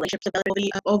characters relationships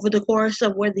over the course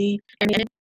of where the ended.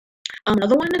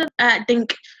 Another one that I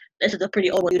think this is a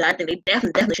pretty old one. I think they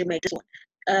definitely should make this one.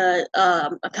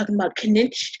 I'm talking about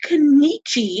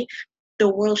Kenichi, the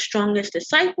world's strongest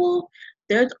disciple.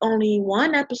 There's only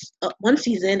one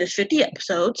season. There's 50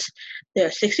 episodes. There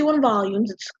are 61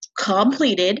 volumes. It's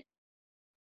completed.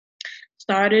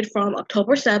 Started from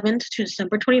October 7th to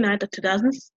December 29th of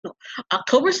 2000. No,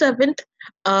 October 7th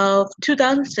of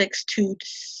 2006 to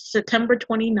September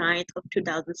 29th of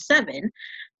 2007.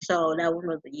 So that one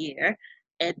was a year.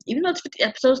 And even though it's 50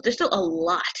 episodes, there's still a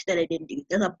lot that I didn't do.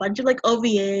 There's a bunch of like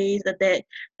OVAs that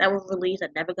were released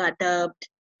that never got dubbed.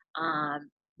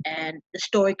 And the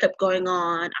story kept going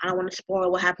on. I don't want to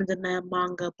spoil what happens in the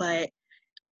manga, but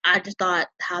I just thought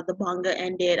how the manga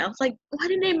ended. I was like, why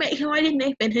didn't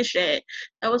they finish it?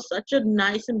 That was such a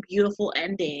nice and beautiful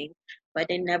ending, but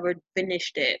they never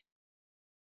finished it.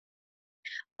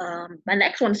 My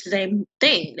next one's the same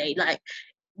thing. They like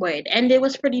where it ended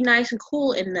was pretty nice and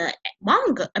cool in the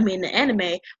the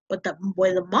anime, but the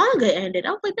where the manga ended,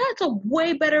 I was like, that's a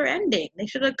way better ending. They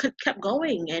should have kept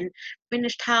going and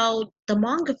finished how the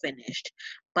manga finished.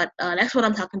 But that's what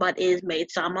I'm talking about is Maid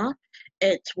Sama.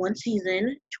 It's one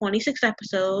season, 26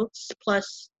 episodes,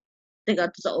 plus they got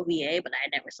this OVA, but I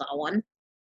never saw one.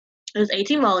 It was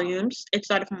 18 volumes. It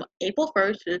started from April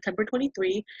 1st to September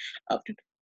 23 of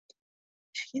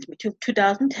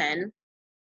 2010.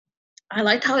 I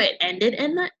liked how it ended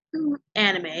in the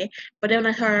anime, but then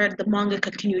when I heard the manga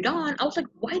continued on, I was like,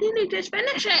 why didn't they just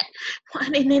finish it? Why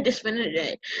didn't they just finish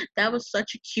it? That was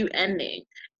such a cute ending.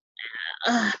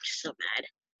 I'm just so mad.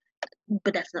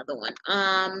 But that's another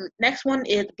one. Next one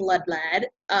is Blood Lad.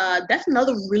 That's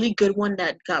another really good one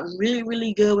that got really,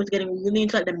 really good. Was getting really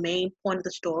into like the main point of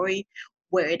the story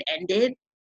where it ended.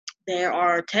 There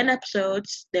are 10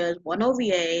 episodes. There's one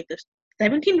OVA. There's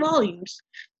 17 volumes.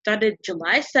 Started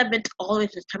July 7th all the way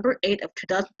to September 8th of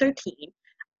 2013.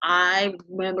 I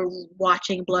remember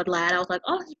watching Blood Lad. I was like,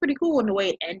 oh, this is pretty cool. And the way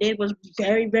it ended was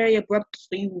very, very abrupt. So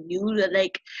you knew that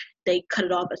like they cut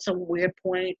it off at some weird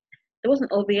point. There was an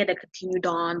OVA that continued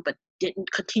on, but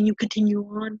didn't continue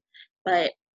on.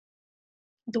 But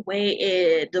the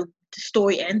way the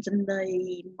story ends in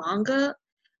the manga,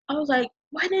 I was like,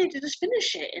 why didn't they just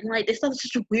finish it? And like they started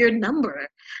such a weird number.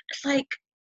 It's like,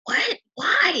 what?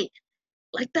 Why?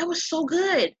 Like that was so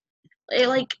good.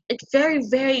 It's very,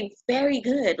 very, very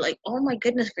good. Like, oh my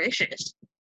goodness gracious.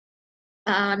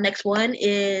 Next one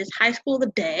is High School of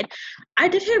the Dead. I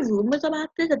did hear rumors about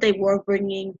this that they were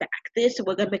bringing back this.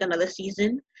 We're gonna make another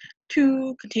season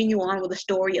to continue on with the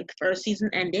story of the first season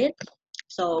ended.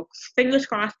 So fingers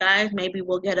crossed, guys. Maybe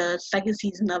we'll get a second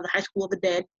season of the High School of the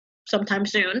Dead sometime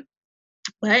soon.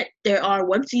 But there are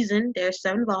one season. There's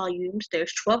 7 volumes.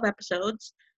 There's 12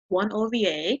 episodes. One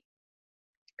OVA.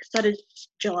 Started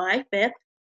July 5th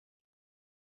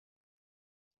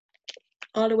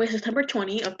all the way to September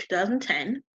 20 of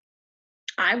 2010.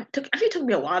 Actually took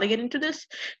me a while to get into this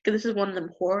because this is one of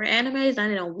them horror animes.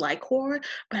 I don't like horror,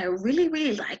 but I really,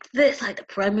 really liked this. I liked the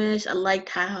premise. I liked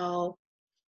how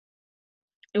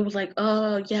it was like,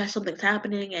 oh yeah, something's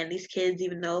happening, and these kids,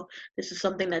 even though this is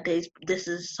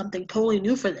something totally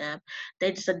new for them,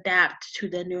 they just adapt to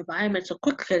the new environment so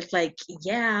quickly. It's like,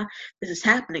 yeah, this is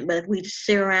happening, but if we just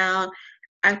sit around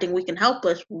acting we can help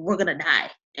us, we're gonna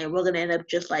die, and we're gonna end up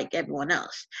just like everyone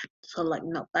else. So like,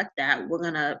 no, fuck that. We're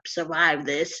gonna survive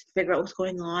this, figure out what's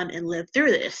going on, and live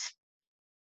through this.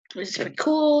 Which is pretty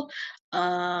cool.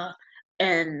 Uh,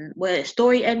 and when the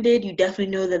story ended, you definitely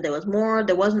knew that there was more.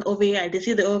 There was an OVA. I did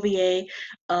see the OVA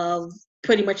of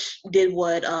pretty much did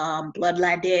what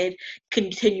Bloodline did,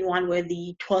 continue on where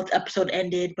the 12th episode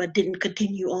ended, but didn't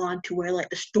continue on to where like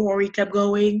the story kept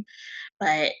going.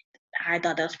 But I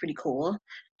thought that was pretty cool.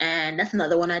 And that's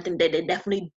another one I think that they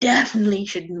definitely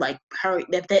should like hurry.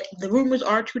 If that the rumors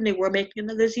are true and they were making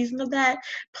another season of that,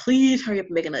 please hurry up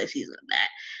and make another season of that.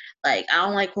 Like, I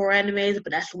don't like horror animes,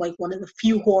 but that's like one of the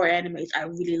few horror animes I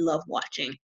really love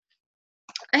watching.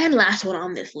 And last one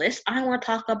on this list, I want to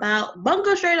talk about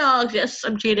Bungo Stray Dogs. Yes,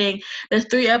 I'm cheating. There's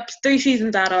three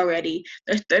seasons out already.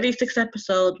 There's 36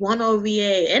 episodes, one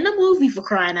OVA, and a movie for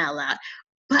crying out loud.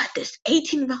 But there's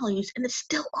 18 volumes and it's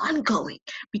still ongoing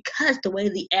because the way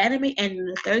the anime ended in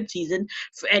the third season,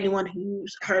 for anyone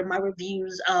who's heard my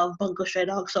reviews of Bungo Stray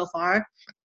Dogs so far,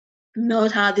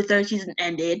 knows how the third season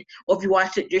ended, or if you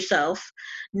watched it yourself,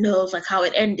 knows like how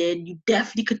it ended, you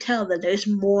definitely could tell that there's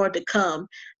more to come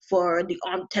for the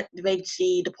armed detective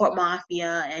agency, the Port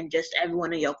Mafia, and just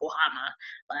everyone in Yokohama.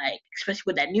 Like, especially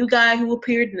with that new guy who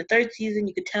appeared in the third season,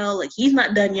 you could tell like he's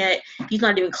not done yet. He's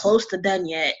not even close to done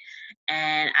yet.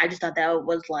 And I just thought that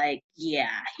was like,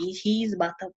 yeah, he's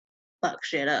about to fuck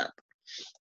shit up.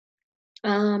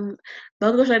 Um,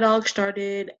 Bungo Stray Dogs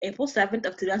started April 7th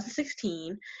of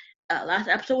 2016. Last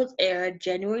episode was aired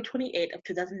January 28th of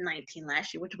 2019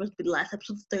 last year, which was the last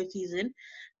episode of the third season.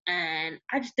 And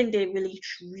I just think they really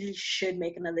should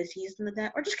make another season of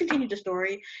that, or just continue the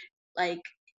story. Like,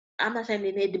 I'm not saying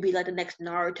they need to be like the next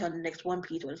Naruto and the next One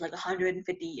Piece, where it's like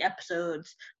 150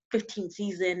 episodes, 15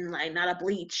 season, like not a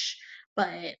Bleach,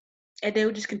 but and they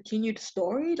would just continue the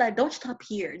story. Like, don't stop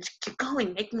here. Just keep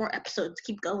going. Make more episodes.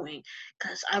 Keep going.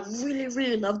 Cause I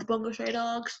really loved Bungo Stray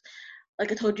Dogs.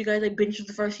 Like I told you guys, I binged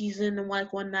the first season in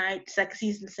like one night. Second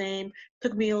season, same.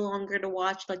 Took me longer to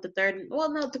watch like the third.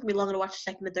 Well, no, it took me longer to watch the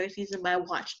second and third season, but I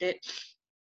watched it.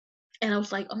 And I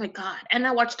was like, oh my god. And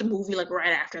I watched the movie like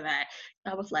right after that.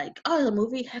 I was like, oh, the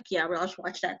movie? Heck yeah, I'll just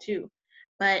watch that too.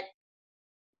 But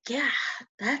yeah,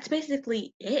 that's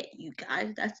basically it, you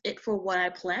guys. That's it for what I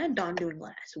planned on doing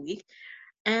last week.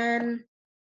 And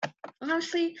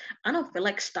honestly, I don't feel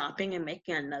like stopping and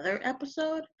making another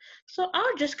episode. So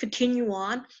I'll just continue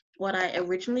on what I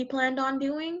originally planned on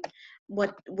doing,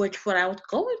 what I was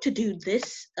going to do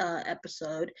this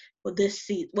episode, this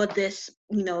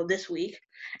week.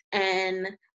 And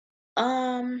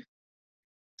um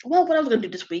well, what I was gonna do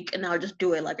this week, and I'll just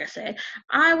do it like I said.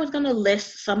 I was gonna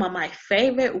list some of my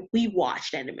favorite we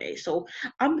watched animes. So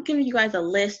I'm giving you guys a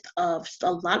list of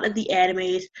a lot of the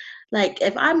animes. Like,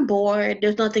 if I'm bored,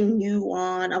 there's nothing new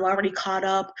on, I'm already caught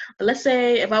up. But let's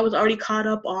say if I was already I'm caught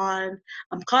up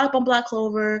on Black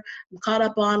Clover, I'm caught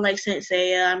up on like Saint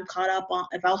Seiya,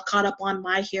 if I was caught up on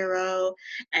My Hero,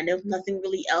 and there was nothing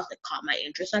really else that caught my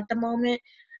interest at the moment,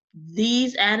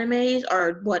 these animes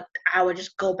are what I would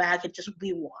just go back and just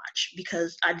rewatch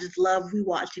because I just love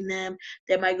rewatching them.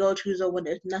 They're my go-tos, or when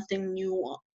there's nothing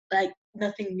new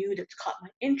that's caught my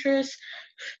interest,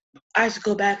 I just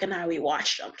go back and I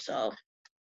rewatch them. So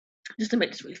just to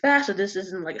make this really fast, so this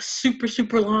isn't like a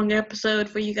super long episode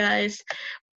for you guys.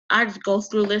 I just go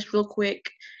through the list real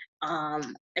quick.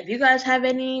 If you guys have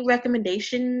any not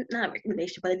recommendation,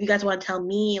 but if you guys want to tell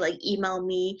me, like email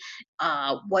me,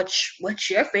 what's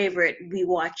your favorite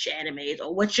rewatch animes,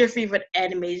 or what's your favorite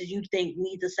animes you think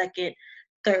needs a second,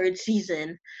 third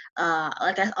season.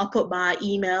 I'll put my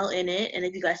email in it, and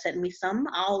if you guys send me some,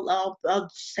 I'll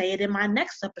say it in my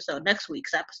next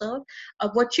week's episode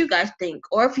of what you guys think.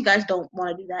 Or if you guys don't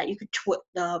want to do that, you could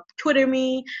Twitter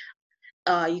me,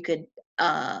 you could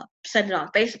send it on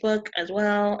Facebook as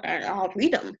well, and I'll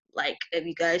read them. Like, if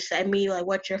you guys send me like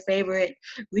what's your favorite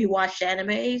rewatched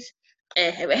animes,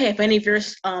 and if any of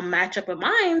yours match up with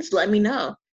mine, let me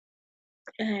know.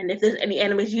 And if there's any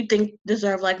animes you think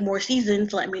deserve like more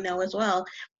seasons, let me know as well.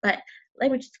 But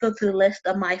let me just go through the list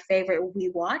of my favorite we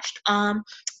watched.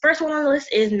 First one on the list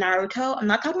is Naruto. I'm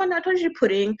not talking about Naruto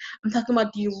Shippuden. I'm talking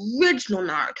about the original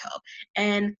Naruto.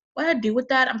 And what I do with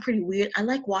that, I'm pretty weird. I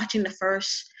like watching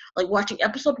watching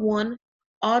episode 1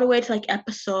 all the way to like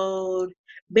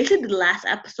basically the last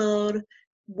episode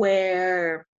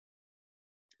where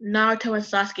Naruto and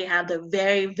Sasuke have the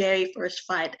very first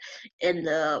fight in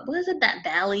the, what is it, that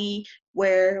valley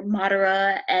where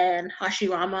Madara and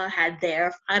Hashirama had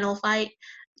their final fight.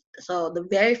 So the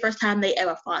very first time they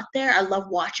ever fought there, I love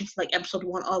watching from like episode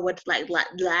 1 all the way to like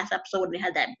last episode when they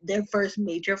had their first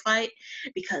major fight,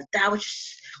 because that was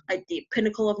just like the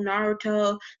pinnacle of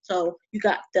Naruto. So you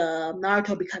got the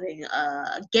Naruto becoming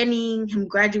a Genin, him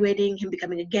graduating, him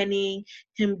becoming a Genin,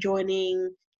 him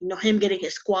joining, him getting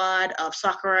his squad of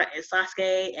Sakura and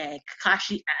Sasuke and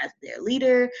Kakashi as their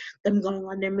leader, them going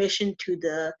on their mission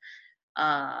to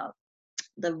uh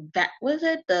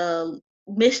the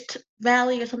Mist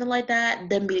Valley or something like that,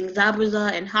 them beating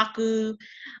Zabuza and Haku,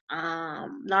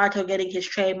 Naruto getting his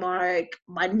trademark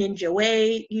My Ninja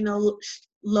Way,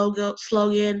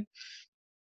 slogan,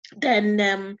 then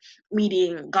them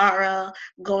meeting Gaara,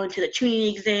 going to the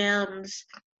Chunin exams,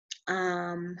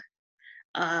 um,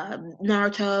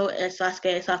 Naruto and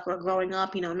Sasuke and Sakura growing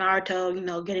up,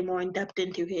 Naruto, getting more in depth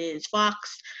into his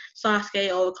fox, Sasuke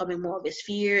overcoming more of his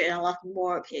fear and unlocking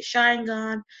more of his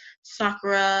Sharingan,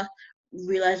 Sakura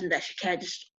realizing that she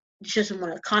doesn't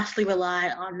want to constantly rely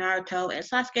on Naruto and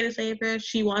Sasuke to save her.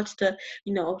 She wants to,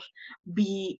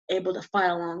 be able to fight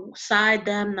alongside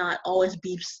them, not always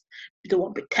be the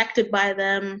one protected by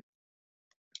them.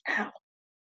 Ow.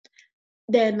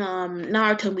 Then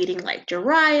Naruto meeting like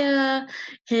Jiraiya,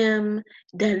 him,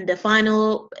 then the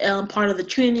final part of the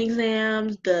training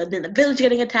exams, then the village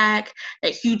getting attacked,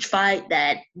 that huge fight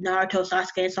that Naruto,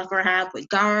 Sasuke, and Sakura have with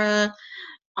Gaara,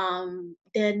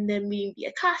 then them meeting the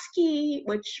Akatsuki,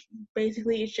 which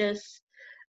basically is just,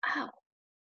 ow,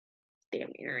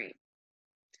 damn earring.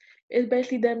 It's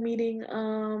basically them meeting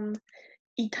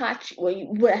Itachi,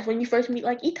 when you first meet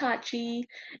like Itachi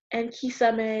and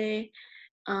Kisame.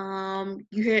 You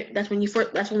hear that's when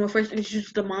we're first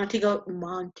introduced to the Montego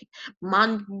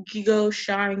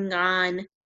Sharingan.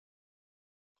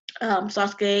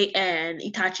 Sasuke and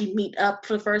Itachi meet up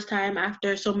for the first time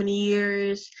after so many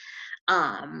years.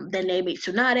 Then they meet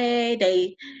Tsunade.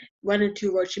 They run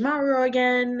into Orochimaru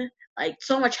again. Like,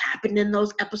 so much happened in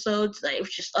those episodes. Like, it was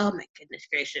just, oh my goodness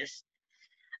gracious.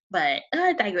 But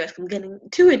I digress from getting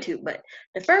too into. But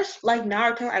the first, like,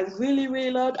 Naruto, I really,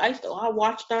 really loved. I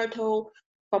watched Naruto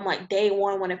from like day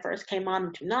one when it first came on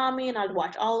in Toonami, and I'd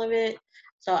watch all of it.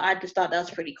 So I just thought that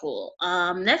was pretty cool.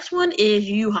 Next one is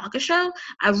Yu Yu Hakusho.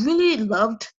 I really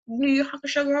loved Yu Yu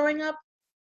Hakusho growing up.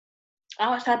 I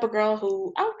was the type of girl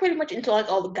who I was pretty much into like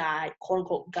all the quote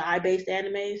unquote guy based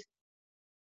animes.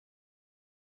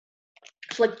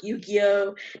 It's like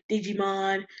Yu-Gi-Oh,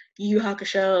 Digimon, Yu Yu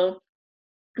Hakusho,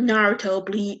 Naruto,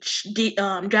 Bleach,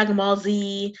 Dragon Ball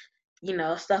Z,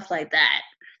 stuff like that.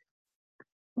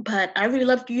 But I really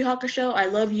loved Yu Yu Hakusho. I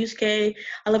love Yusuke.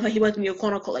 I love how he wasn't your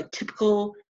quote unquote like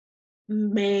typical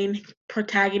main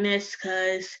protagonist,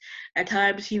 because at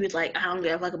times he was like, I don't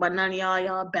give a fuck about none of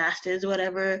y'all bastards,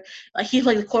 whatever. Like, he's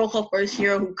like the quote unquote first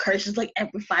hero who curses like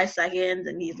every 5 seconds,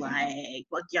 and he's like,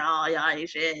 fuck y'all ain't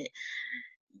shit.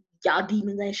 Y'all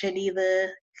demons ain't shit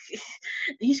either.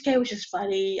 Yusuke was just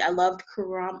funny. I loved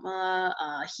Kurama,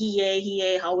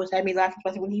 Hiei always had me laughing,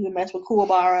 especially when he would mess with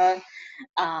Kuwabara.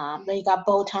 Then you got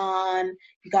Botan,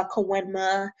 you got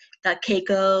Koenma, got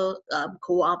Keiko, not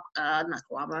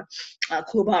Kuwama,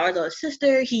 Kuwabara's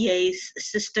sister, Hiei's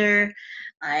sister.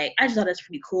 I just thought that's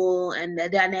pretty cool, and the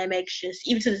dynamics just,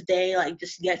 even to this day, like,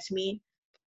 just gets me.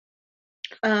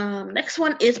 Next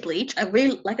one is Bleach.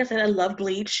 Like I said, I love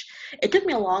Bleach. It took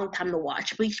me a long time to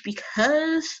watch Bleach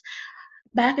because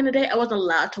back in the day, I wasn't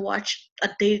allowed to watch a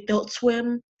Adult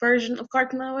Swim version of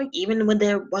Cartoon Network. Even when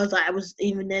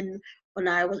when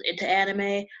I was into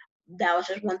anime, that was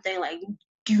just one thing. Like,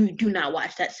 do not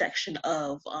watch that section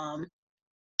of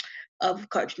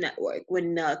Cartoon Network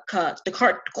when quote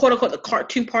unquote the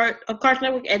cartoon part of Cartoon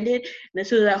Network ended, and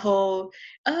so that whole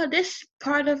this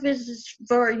part of it is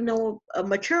for a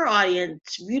mature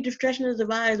audience, view discretion is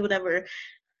advised, whatever.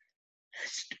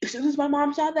 As soon as my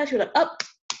mom saw that, she was like, "Up,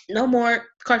 no more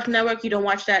Cartoon Network. You don't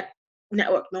watch that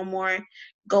network no more.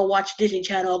 Go watch Disney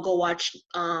Channel. Go watch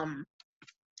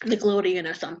Nickelodeon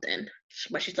or something."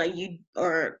 But she's like,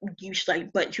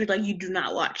 but she was like, you do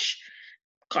not watch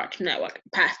Cartoon Network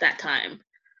past that time.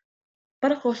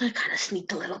 But of course, I kind of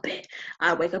sneaked a little bit.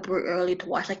 I wake up real early to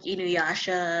watch like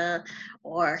Inuyasha,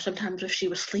 or sometimes if she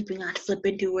was sleeping, I'd flip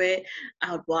into it.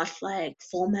 I would watch like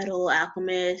Full Metal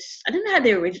Alchemist. I didn't have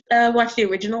watch the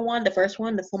original one, the first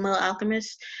one, the Full Metal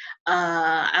Alchemist.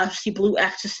 I would see Blue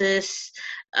Exorcist.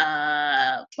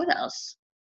 What else?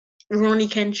 Rurouni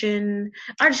Kenshin.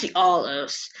 I just see all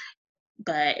those.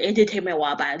 But it did take me a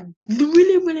while. But I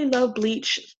really, really love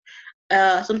Bleach.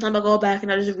 Sometimes I'll go back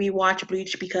and I just rewatch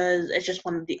Bleach because it's just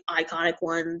one of the iconic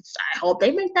ones. I hope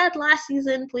they make that last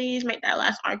season, please. Make that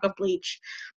last arc of Bleach.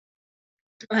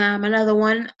 Another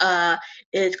one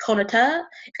is Konata.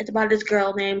 It's about this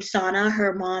girl named Sana.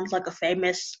 Her mom's like a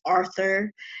famous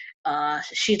author.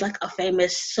 She's like a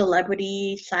famous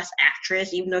celebrity slash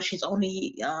actress, even though she's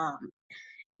only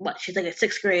she's like in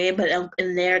sixth grade, but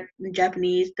in there in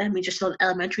Japanese that means she's still in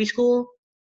elementary school,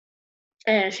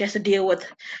 and she has to deal with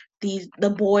the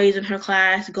boys in her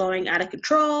class going out of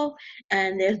control.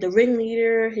 And there's the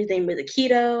ringleader. His name is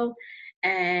Akito,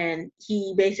 and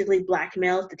he basically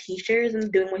blackmails the teachers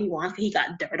and doing what he wants. He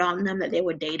got dirt on them that they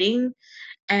were dating,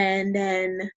 and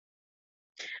then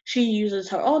she uses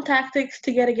her own tactics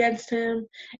to get against him.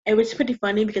 It was pretty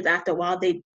funny because after a while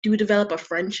they do develop a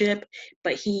friendship,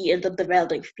 but he ends up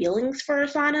developing feelings for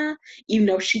Asana, even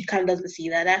though she kind of doesn't see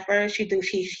that at first. She thinks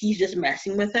he's just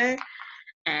messing with her,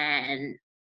 and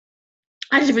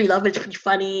I just really love it. It's pretty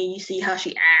funny. You see how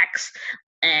she acts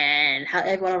and how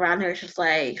everyone around her is just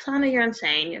like, Sana, you're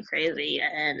insane, you're crazy,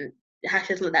 and how she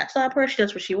doesn't let that stop her. She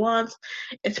does what she wants.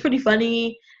 It's pretty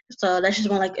funny. So that's just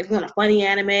one, like, if you want a funny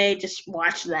anime, just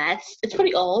watch that. It's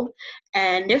pretty old,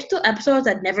 and there's still episodes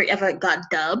that never ever got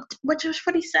dubbed, which was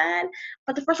pretty sad.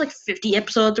 But the first like 50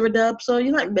 episodes were dubbed, so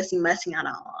you're not missing out on a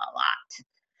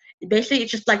lot. Basically,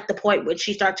 it's just like the point when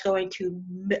she starts going to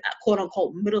quote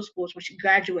unquote middle schools. When she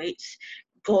graduates,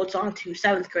 goes on to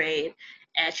seventh grade,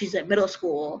 and she's at middle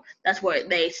school. That's where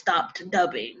they stopped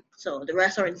dubbing. So the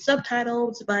rest are in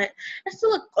subtitles, but it's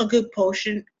still a good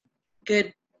portion,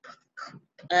 good.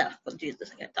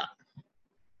 Jesus, I can't talk.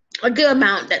 A good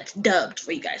amount that's dubbed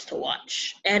for you guys to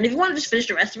watch. And if you want to just finish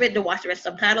the rest of it, to watch the rest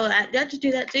subtitle, I just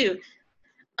do that too.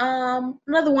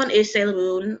 Another one is Sailor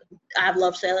Moon. I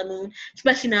love Sailor Moon,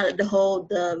 especially now that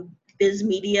the Viz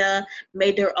Media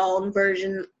made their own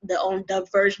version, their own dub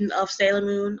version of Sailor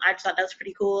Moon. I just thought that was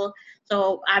pretty cool.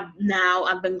 So I've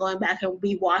been going back and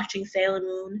rewatching Sailor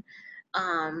Moon.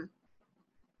 Um,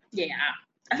 yeah,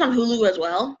 that's on Hulu as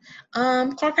well.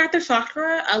 Cardcaptor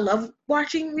Sakura. I love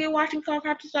rewatching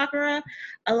Cardcaptor Sakura.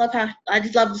 I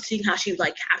just love seeing how she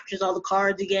like captures all the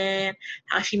cards again.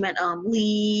 How she met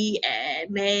Lee and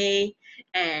May,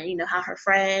 and you know how her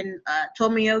friend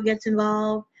Tomio gets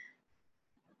involved.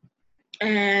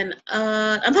 And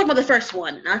I'm talking about the first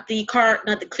one, not the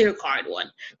clear card one,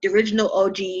 the original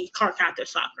OG Cardcaptor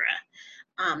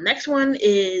Sakura. Next one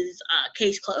is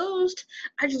Case Closed.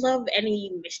 I just love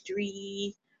any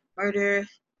mystery, murder,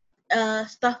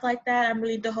 stuff like that. I'm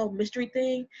really the whole mystery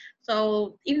thing.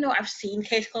 So even though I've seen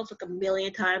Case Closed like a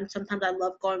million times, sometimes I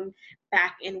love going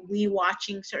back and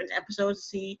rewatching certain episodes to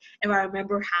see if I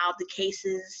remember how the case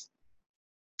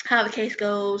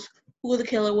goes, who the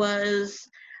killer was,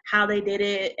 how they did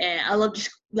it, and I love just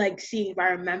like seeing if I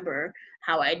remember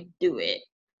how I do it.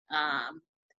 Um,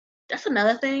 that's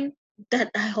another thing that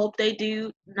I hope they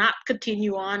do not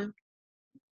continue on.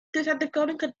 Detective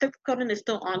Conan is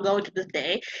still ongoing to this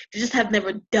day. They just have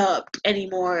never dubbed any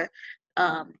more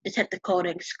Detective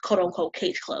Conan's quote unquote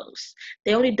case closed.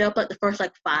 They only dubbed like the first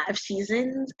like 5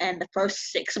 seasons and the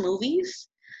first 6 movies.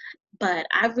 But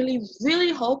I really,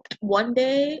 really hoped one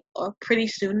day or pretty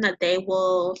soon that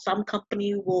some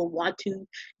company will want to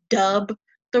dub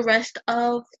the rest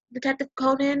of Detective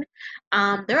Conan.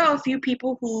 There are a few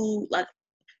people who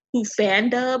fan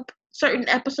dub certain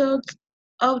episodes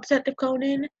of Detective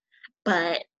Conan,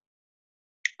 but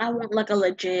I want like a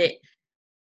legit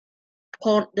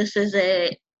this is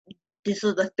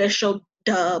the official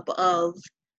dub of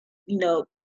you know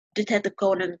Detective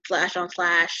Conan slash on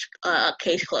slash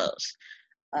case closed.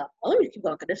 Let me keep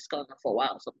going because this is going on for a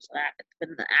while, so it's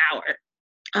been an hour.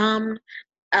 Um,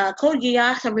 Code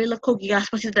Geass, I really love Code Geass,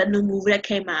 especially that new movie that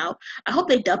came out. I hope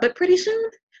they dub it pretty soon.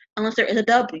 Unless there is a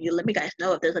dub, you let me guys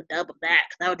know if there's a dub of that,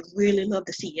 because I would really love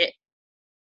to see it.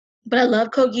 But I love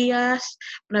Code Geass.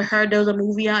 When I heard there was a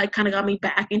movie out, it kind of got me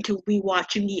back into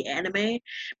rewatching the anime.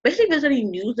 Basically, if there's any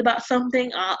news about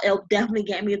something, it'll definitely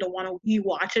get me to want to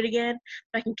rewatch it again.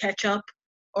 So I can catch up,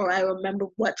 or I remember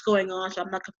what's going on, so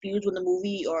I'm not confused when the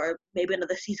movie or maybe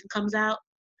another season comes out.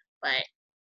 But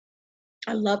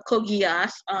I love Code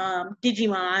Geass.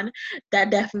 Digimon,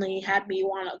 that definitely had me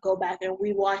want to go back and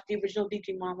rewatch the original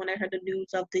Digimon when I heard the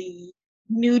news of the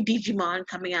new Digimon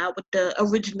coming out with the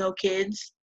original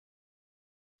kids.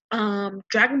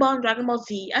 Dragon Ball and Dragon Ball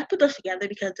Z. I put those together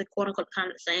because they're quote unquote kind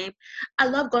of the same. I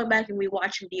love going back and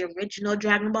rewatching the original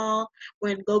Dragon Ball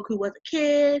when Goku was a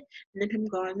kid, and then him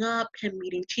growing up, him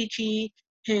meeting Chi Chi,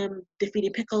 him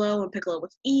defeating Piccolo when Piccolo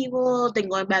was evil, then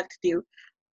going back to the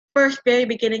first very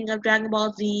beginning of Dragon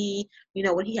Ball Z,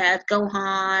 when he has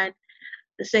Gohan,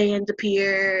 the Saiyans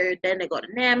appear, then they go to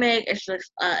Namek. It's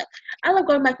just I love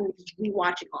going back and just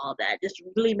rewatching all of that. It just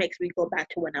really makes me go back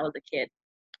to when I was a kid.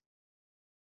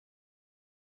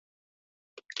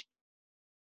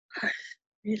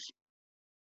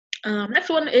 Next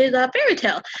one is Fairy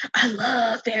Tail. I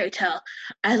love Fairy Tail.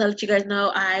 As I let you guys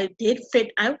know, I think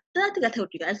I told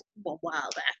you guys a while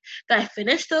back that I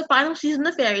finished the final season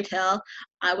of Fairy Tail.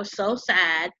 I was so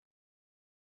sad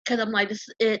because I'm like, this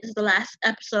is it. This is the last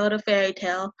episode of Fairy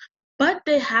Tail. But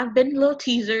there have been little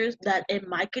teasers that it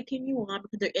might continue on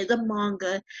because there is a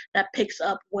manga that picks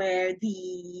up where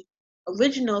the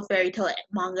original Fairy Tail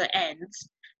manga ends.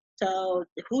 So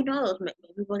who knows?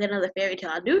 Maybe we'll get another Fairy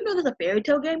Tail. I do know there's a Fairy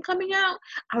Tail game coming out.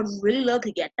 I would really love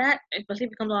to get that, especially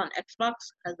if it comes out on Xbox,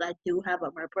 because I do have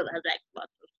my brother has an Xbox.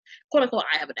 Quote unquote,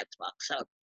 I have an Xbox, so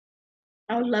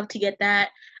I would love to get that.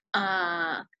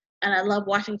 Uh, and I love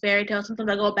watching Fairy Tail.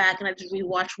 Sometimes I go back and I just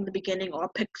rewatch from the beginning or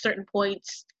pick certain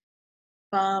points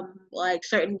from like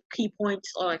certain key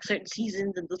points or like certain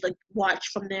seasons and just like watch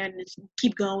from there and just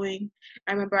keep going.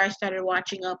 I remember I started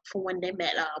watching up from when they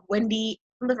met Wendy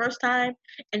for the first time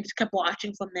and just kept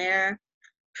watching from there.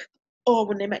 Or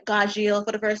when they met Gajeel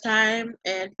for the first time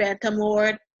and Phantom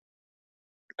Lord.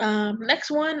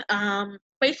 Next one,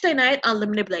 Fate Stay Night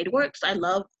Unlimited Blade Works. I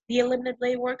love the Unlimited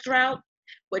Blade Works route,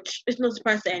 which is no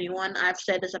surprise to anyone. I've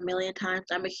said this a million times.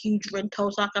 I'm a huge Rin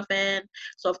Tosaka fan,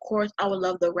 so of course I would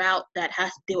love the route that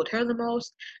has to deal with her the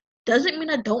most. Doesn't mean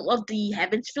I don't love the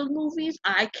Heavensfield movies.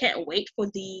 I can't wait for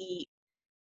the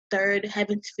third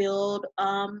Heavensfield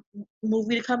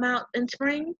movie to come out in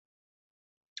spring.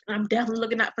 I'm definitely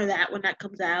looking out for that when that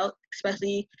comes out,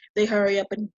 especially they hurry up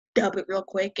and dub it real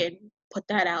quick and put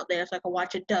that out there so I can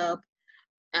watch it dub.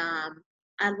 Um,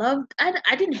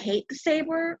 I didn't hate the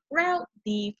Saber route,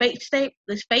 the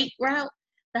this Fate route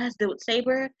that has to do with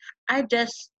Saber. I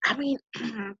mean,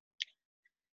 I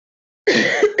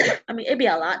mean, it'd be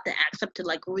a lot to ask up to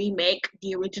like remake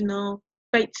the original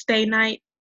Fate Stay Night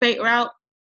Fate route,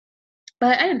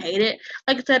 but I didn't hate it.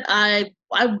 Like I said, I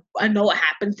know what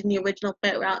happens in the original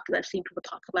Fate route because I've seen people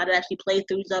talk about it, actually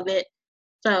playthroughs of it.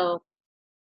 So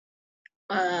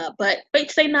but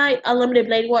Fate Stay Night, Unlimited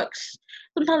Blade Works.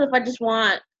 Sometimes if I just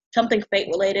want something Fate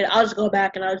related, I'll just go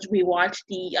back and I'll just rewatch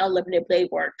the Unlimited Blade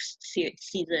Works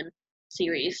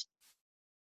series.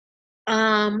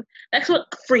 Um, Next one,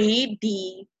 Free,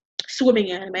 the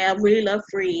swimming anime. I really love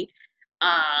Free.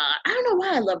 I don't know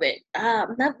why I love it.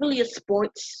 I'm not really a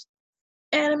sports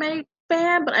anime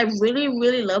fan, but I really,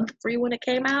 really loved Free when it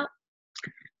came out.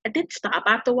 I did stop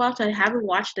after a while, so I haven't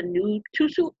watched the new two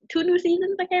new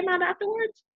seasons that came out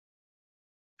afterwards.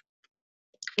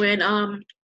 When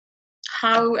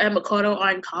Haru and Makoto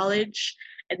are in college,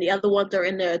 and the other ones are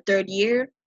in their third year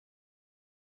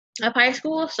of high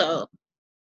school. So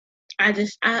I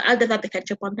just have to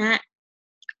catch up on that.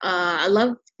 I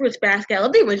love Fruits Basket. I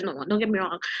love the original one. Don't get me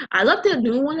wrong. I love the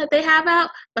new one that they have out,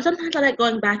 but sometimes I like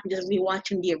going back and just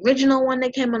rewatching the original one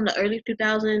that came in the early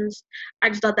 2000s. I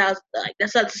just thought that was like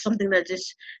that's something that's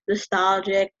just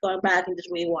nostalgic. Going back and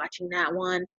just rewatching that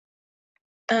one.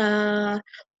 Uh,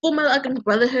 Full Metal Alchemist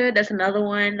Brotherhood. That's another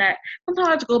one that sometimes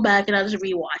I just go back and I just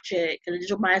rewatch it because it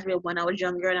just reminds me of when I was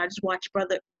younger and I just watched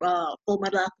Full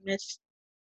Metal Alchemist.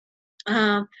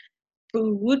 Um,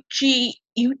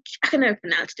 I can never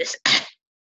pronounce this.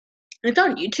 It's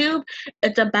on YouTube.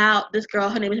 It's about this girl.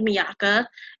 Her name is Miyaka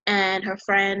and her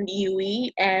friend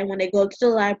Yui. And when they go to the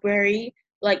library,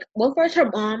 like, well, first her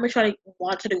mom is trying to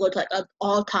wants her to go to like an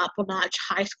all top notch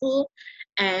high school.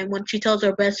 And when she tells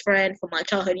her best friend from like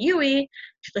childhood Yui,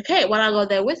 she's like, "Hey, why don't I go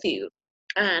there with you?"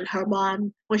 And her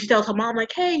mom, when she tells her mom,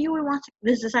 like, "Hey, Yui wants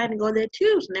to, is deciding to go there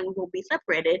too, so then we will be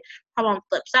separated." Her mom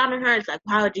flips out on her. It's like,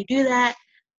 "Why would you do that?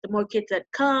 The more kids that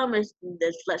come,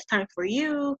 there's less time for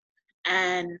you."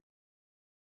 And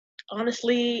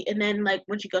honestly, and then like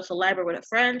when she goes to the library with a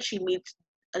friend,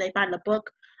 they find the book,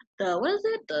 the what is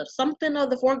it, the something of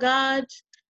the four gods.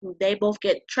 They both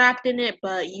get trapped in it,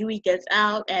 but Yui gets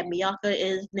out, and Miyaka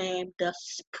is named the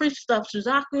priestess of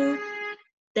Suzaku.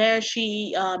 There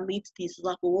she meets these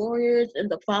Suzaku warriors,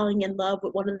 ends up falling in love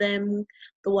with one of them,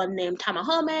 the one named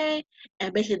Tamahome,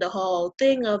 and basically the whole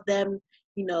thing of them,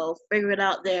 figuring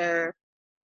out their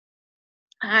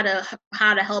how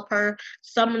to help her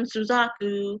summon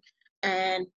Suzaku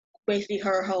and basically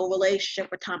her whole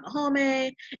relationship with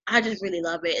Tamahome. I just really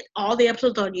love it. All the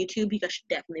episodes on YouTube, you guys should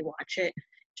definitely watch it.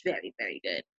 It's very, very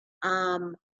good.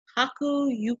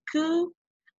 Haku Yuku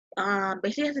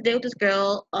basically has to deal with this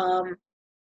girl.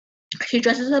 She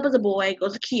dresses up as a boy,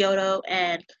 goes to Kyoto,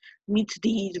 and meets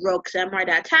these rogue samurai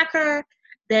that attack her.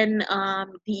 Then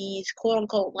these quote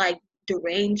unquote like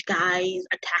deranged guys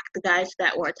attack the guys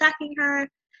that were attacking her.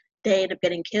 They end up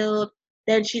getting killed.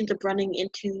 Then she ends up running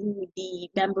into the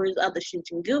members of the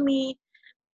Shinsengumi.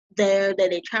 There,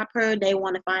 they trap her. They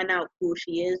want to find out who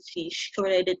she is. She's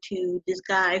related to this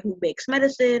guy who makes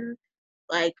medicine.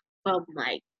 like from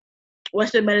like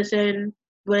Western medicine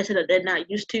that they're not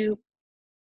used to.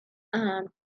 Um,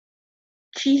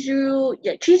 Chizuru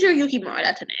Yukimura,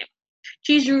 that's her name.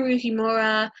 Chizuru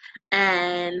Yukimura,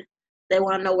 and they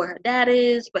want to know where her dad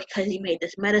is because he made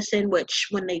this medicine, which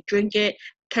when they drink it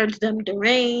turns them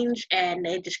deranged and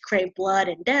they just crave blood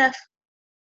and death.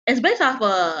 It's based off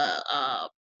a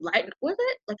light, was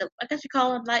it like a, I guess you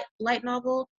call it light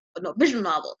novel, or no, visual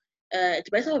novel. It's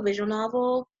based off a visual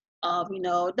novel.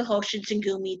 The whole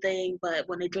Shinsengumi thing, but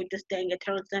when they drink this thing, it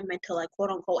turns them into like quote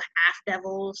unquote half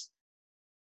devils,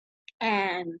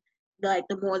 and like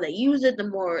the more they use it, the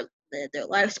more their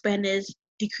lifespan is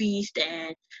decreased,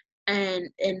 and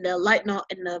in the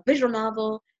in the visual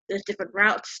novel, there's different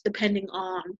routes depending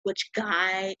on which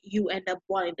guy you end up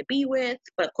wanting to be with.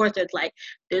 But of course,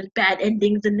 there's bad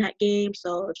endings in that game.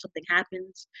 So if something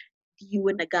happens, you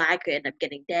and the guy could end up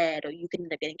getting dead, or you could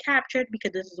end up getting captured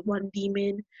because this is one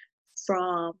demon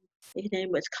from his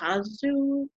name was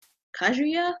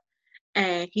Kazuya,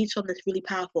 and he's from this really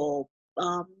powerful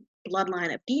um,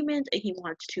 bloodline of demons, and he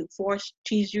wants to force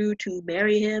Chizuru to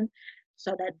marry him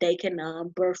so that they can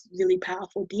birth really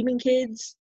powerful demon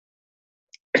kids.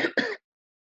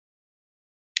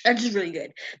 That's just really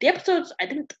good. I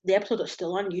think the episodes are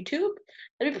still on YouTube.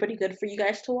 That'd be pretty good for you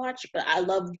guys to watch, but I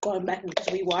love going back and just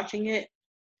rewatching it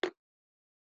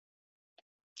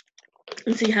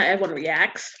and see how everyone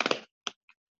reacts.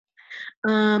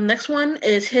 Next one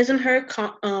is His and Her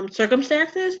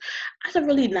Circumstances. That's a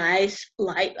really nice,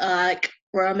 light,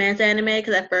 romance anime.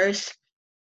 Because at first,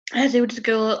 I was able to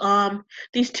go.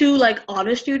 These two like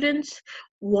honor students.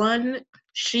 One,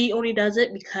 she only does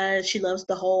it because she loves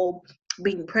the whole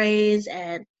being praised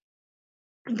and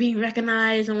being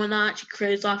recognized and whatnot. She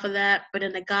craves off of that. But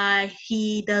then the guy,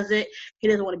 he does it. He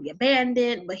doesn't want to be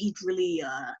abandoned, but he's really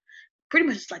pretty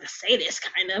much like a sadist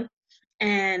kind of.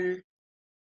 And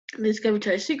they discover each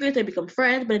other's secrets, they become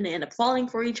friends, but then they end up falling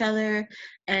for each other,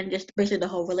 and just basically the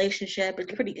whole relationship is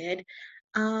pretty good.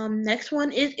 Next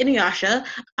one is Inuyasha.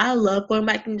 I love going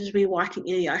back and just rewatching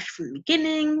Inuyasha from the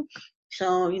beginning.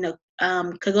 So,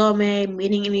 Kagome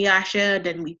meeting Inuyasha,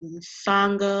 then meeting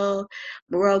Sango,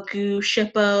 Moroku,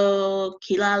 Shippo,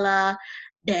 Kilala,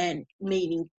 then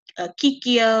meeting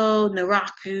Kikyo,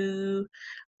 Naraku,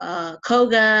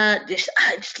 Koga.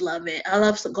 I just love it. I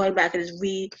love going back and just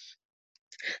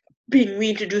being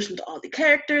reintroduced into all the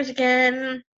characters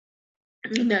again.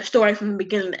 The story from the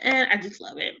beginning to end. I just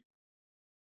love it.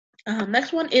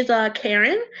 Next one is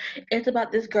Karen. It's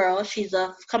about this girl. She's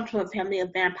comes from a family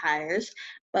of vampires,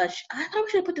 but I thought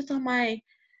we should put this on my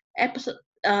episode.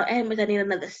 Animes I need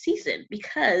another season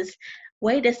because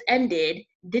way this ended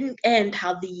didn't end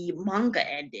how the manga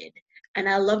ended, and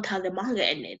I loved how the manga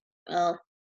ended. Oh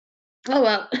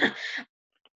well.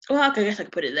 Well, I guess I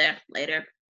could put it there later.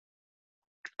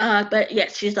 But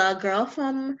yes, she's a girl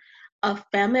from a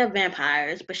family of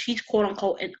vampires, but she's quote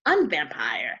unquote an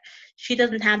unvampire. She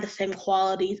doesn't have the same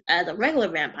qualities as a regular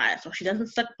vampire, so she doesn't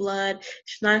suck blood.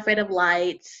 She's not afraid of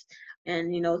lights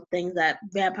and things that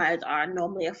vampires are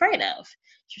normally afraid of.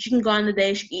 So she can go on the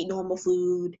day, she can eat normal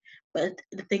food, but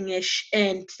the thing is,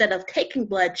 instead of taking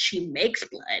blood, she makes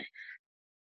blood.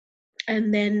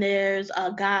 And then there's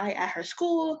a guy at her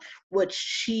school, which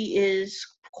she is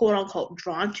quote unquote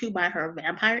drawn to by her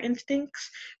vampire instincts,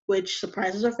 which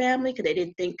surprises her family because they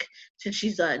didn't think since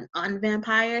she's an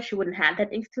unvampire, she wouldn't have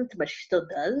that instinct, but she still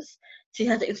does. She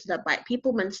has the instinct to bite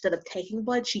people, but instead of taking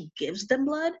blood, she gives them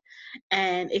blood.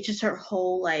 And it's just her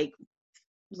whole like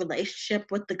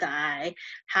relationship with the guy,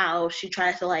 how she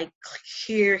tries to like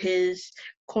hear his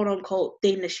quote unquote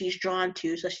thing that she's drawn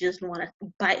to, so she doesn't want to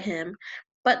bite him.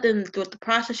 But then throughout the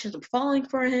process, she's falling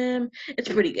for him. It's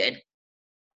pretty good.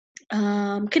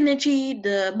 Kenichi,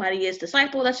 the Mightiest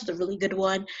Disciple, that's just a really good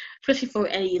one, especially for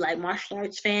any like martial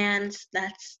arts fans.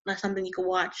 That's something you can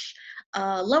watch.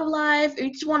 Love Live, if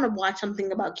you just want to watch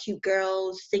something about cute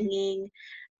girls singing,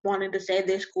 wanting to save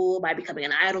their school by becoming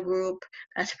an idol group.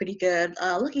 That's pretty good.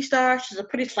 Lucky Star, she's a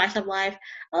pretty slice of life.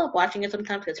 I love watching it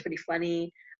sometimes. It's pretty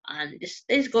funny. They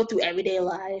just go through everyday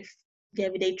life, the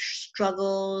everyday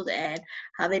struggles, and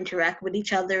how they interact with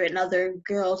each other and other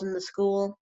girls in the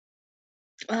school.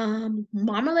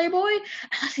 Marmalade Boy,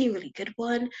 that's a really good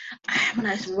one. When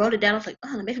I wrote it down, I was like,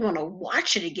 oh, it makes me want to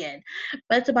watch it again.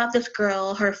 But it's about this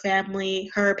girl, her family,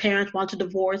 her parents want to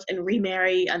divorce and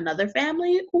remarry another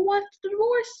family who wants to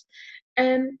divorce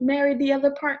and marry the other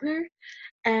partner.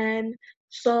 And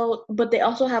so, but they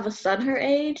also have a son her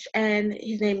age, and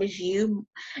his name is Yu.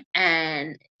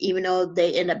 And even though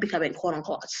they end up becoming quote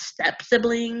unquote step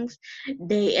siblings,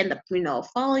 they end up,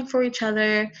 falling for each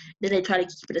other. Then they try to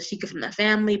keep it a secret from the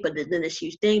family, but then this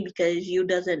huge thing because Yu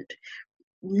doesn't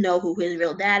know who his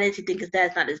real dad is. He thinks his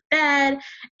dad's not his dad,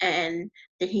 and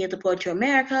then he ends up going to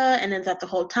America, and then that the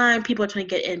whole time people are trying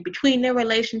to get in between their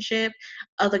relationship.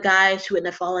 Other guys who end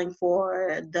up falling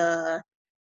for the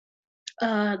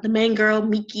main girl,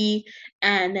 Miki,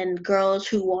 and then girls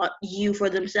who want you for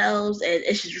themselves, and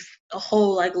it's just a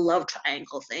whole like love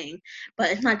triangle thing. But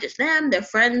it's not just them; their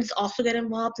friends also get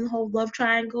involved in the whole love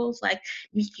triangles. Like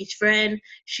Miki's friend,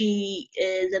 she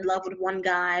is in love with one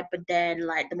guy, but then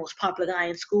like the most popular guy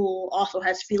in school also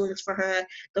has feelings for her,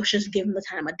 though she doesn't give him the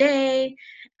time of day.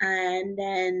 And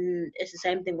then it's the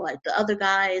same thing with like the other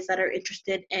guys that are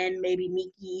interested in maybe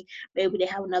Miki. Maybe they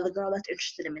have another girl that's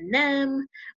interested in them,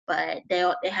 but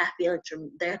they have feelings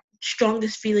from their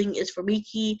strongest feeling is for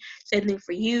Miki. Same thing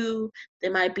for you.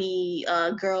 There might be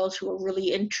girls who are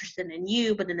really interested in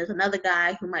you, but then there's another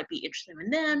guy who might be interested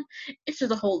in them. It's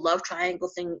just a whole love triangle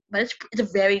thing, but it's a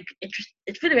very interesting.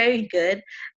 It's been very good.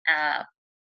 Uh,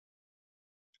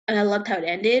 and I loved how it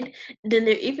ended. Then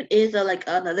there even is like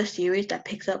another series that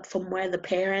picks up from where the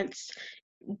parents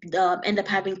end up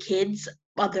having kids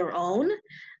of their own,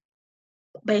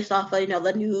 based off of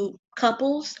the new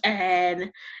couples, and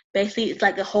basically it's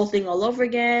like the whole thing all over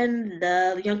again.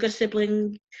 The younger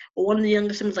sibling, or one of the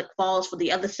younger siblings, like falls for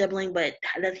the other sibling, but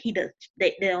he does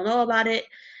they don't know about it,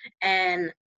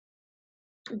 and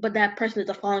but that person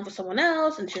is falling for someone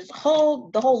else, and just the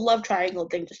whole love triangle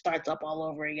thing just starts up all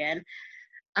over again.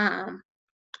 um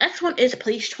Next one is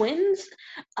Police Twins.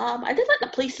 I did like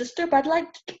the Police Sister, but I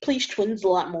liked Police Twins a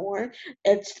lot more.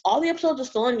 It's all the episodes are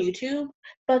still on YouTube,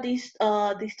 but these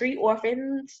three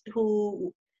orphans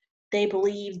who they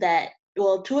believe that,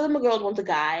 well, two of them are girls, one's a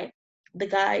guy. The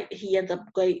guy, he ends up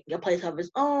getting a place of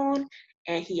his own,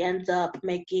 and he ends up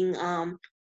making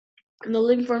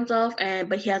living for himself, and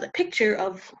but he has a picture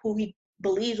of who he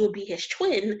believes would be his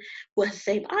twin, who has the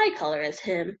same eye color as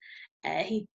him. And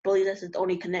he believes that's his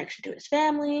only connection to his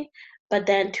family. But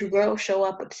then two girls show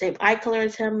up with the same eye color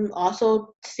as him,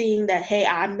 also seeing that, hey,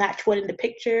 I'm that twin in the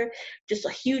picture. Just a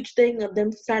huge thing of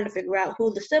them trying to figure out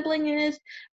who the sibling is.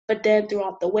 But then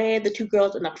throughout the way, the two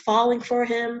girls end up falling for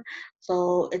him.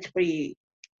 So it's pretty,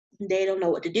 they don't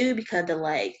know what to do because they're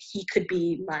like, he could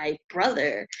be my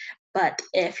brother, but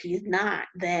if he's not,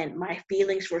 then my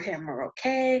feelings for him are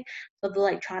okay. So they're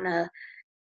like trying to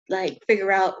like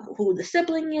figure out who the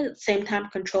sibling is, at the same time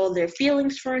control their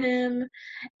feelings for him,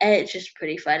 and it's just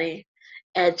pretty funny.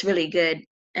 And it's really good.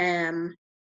 um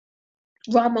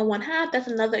Rama One Half, that's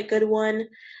another good one.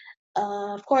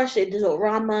 Of course, it is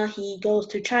Rama. He goes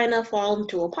to China, falls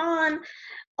into a pond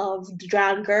of the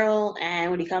drowned girl, and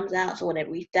when he comes out, so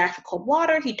whenever he dashes for cold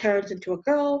water, he turns into a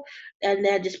girl, and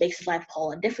that just makes his life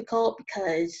whole and difficult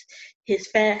because his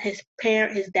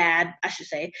dad, I should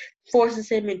say, forces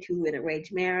him into an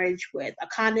arranged marriage with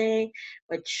Akane,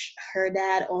 which her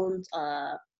dad runs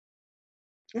a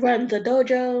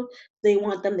dojo. They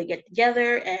want them to get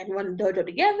together and run the dojo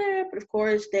together, but of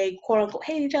course they quote unquote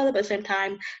hate each other, but at the same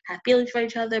time have feelings for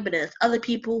each other. But there's other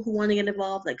people who want to get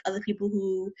involved, like other people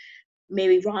who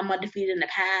maybe Rama defeated in the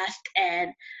past,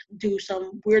 and do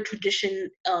some weird tradition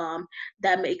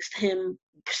that makes him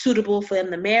suitable for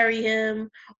them to marry him,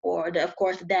 or of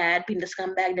course the dad, being the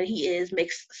scumbag that he is,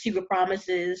 makes secret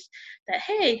promises that,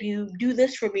 hey, if you do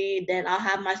this for me, then I'll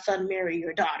have my son marry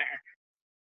your daughter.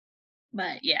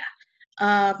 But yeah.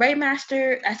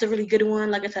 Master, that's a really good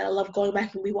one. Like I said, I love going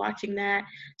back and rewatching that,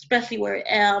 especially where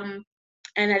and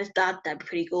I just thought that'd be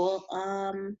pretty cool.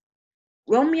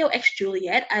 Romeo X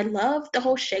Juliet. I love the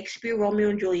whole Shakespeare Romeo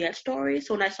and Juliet story.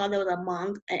 So when I saw there was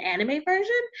an anime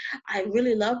version, I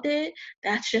really loved it.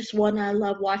 That's just one I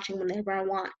love watching whenever I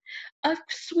want a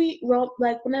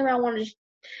like whenever I want to.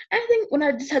 I think when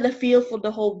I just had the feel for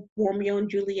the whole Romeo and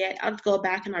Juliet, I'll just go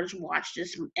back and I'll just watch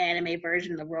this anime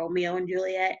version of Romeo and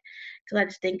Juliet because I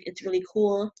just think it's really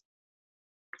cool.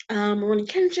 Rurouni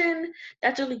Kenshin,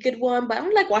 that's a really good one, but I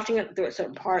don't like watching it through a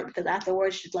certain part because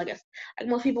afterwards, just like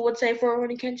most people would say for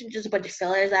Rurouni Kenshin, just a bunch of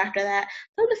fillers after that.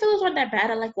 Some of the fillers aren't that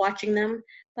bad. I like watching them,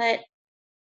 but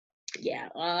yeah.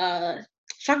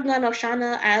 Shakugan no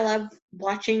Shana, I love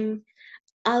watching.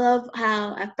 I love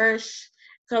how at first,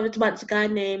 so it's about this guy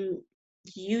named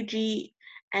Yuji,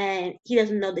 and he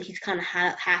doesn't know that he's kind of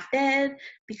half dead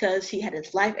because he had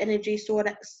his life energy sort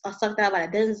of sucked out by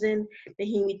a denizen. Then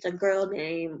he meets a girl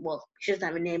named, well, she doesn't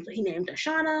have a name, so he named her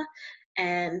Shauna,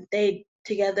 and they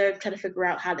together trying to figure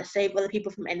out how to save other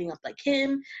people from ending up like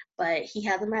him. But he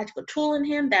has a magical tool in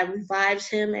him that revives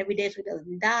him every day so he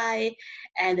doesn't die.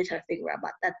 And they try to figure out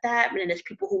about that. And then there's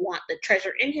people who want the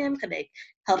treasure in him because it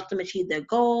helps them achieve their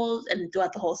goals. And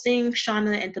throughout the whole thing,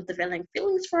 Shauna ends up developing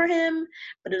feelings for him.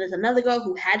 But then there's another girl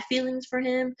who had feelings for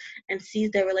him and sees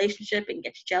their relationship and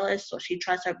gets jealous. So she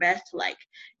tries her best to like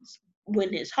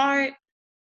win his heart.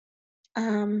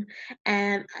 And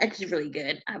it's really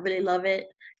good. I really love it.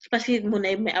 Especially when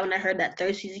I heard that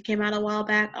third season came out a while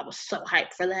back, I was so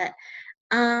hyped for that.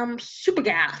 Super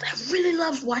Gals. I really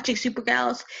love watching Super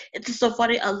Gals. It's just so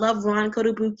funny. I love Ron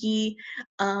Kotobuki.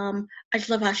 I just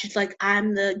love how she's like,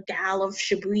 I'm the gal of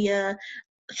Shibuya.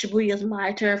 Shibuya's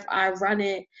my turf. I run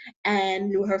it, and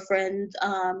knew her friends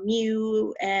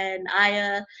Miu and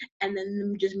Aya, and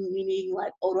then just meeting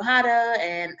like Onohara,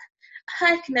 and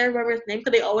I can never remember his name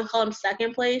because they always call him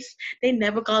second place. They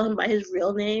never call him by his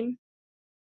real name.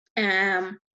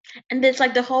 Um, and it's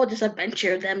like the whole just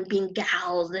adventure of them being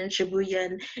gals in Shibuya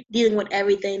and dealing with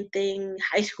everything,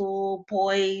 high school,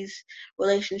 boys,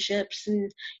 relationships,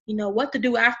 and what to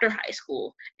do after high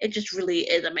school. It just really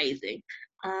is amazing.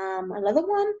 Another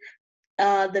one,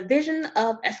 the Vision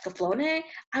of Escaflowne.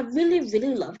 I really,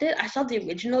 really loved it. I saw the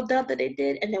original dub that they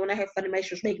did, and then when I heard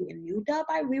Funimation was making a new dub,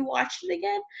 I rewatched it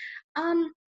again.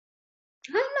 Um,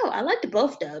 I don't know. I liked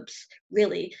both dubs,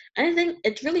 really. I think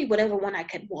it's really whatever one I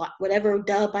could watch. Whatever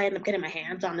dub I end up getting my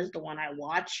hands on is the one I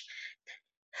watch.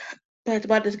 But it's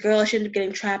about this girl. She ends up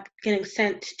getting trapped, getting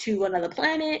sent to another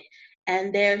planet,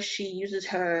 and there she uses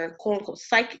her quote unquote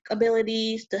psychic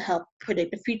abilities to help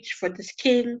predict the future for this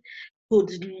king,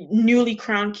 who's newly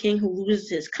crowned king who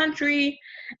loses his country,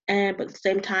 but at the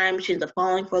same time she ends up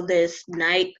falling for this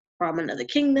knight from another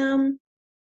kingdom.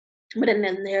 But then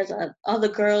there's other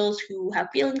girls who have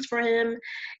feelings for him,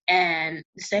 and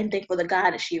the same thing for the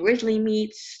guy that she originally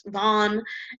meets, Vaughn,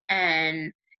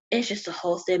 and it's just a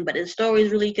whole thing. But the story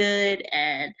is really good,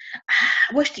 and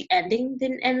I wish the ending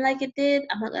didn't end like it did.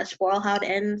 I'm not gonna spoil how it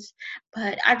ends,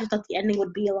 but I just thought the ending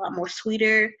would be a lot more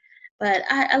sweeter. But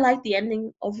I like the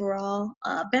ending overall.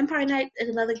 Vampire Night is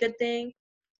another good thing.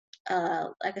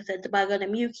 Like I said, the girl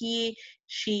named Yuki,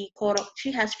 she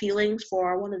has feelings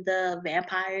for one of the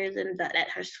vampires, and that at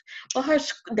her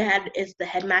dad is the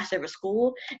headmaster of a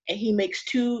school, and he makes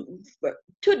two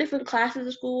different classes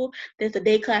of school. There's a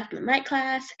day class and a night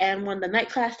class, and one of the night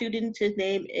class students, his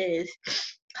name is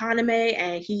Kaname,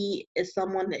 and he is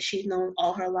someone that she's known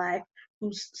all her life,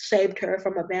 who's saved her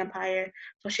from a vampire,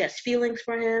 so she has feelings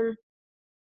for him.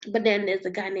 But then there's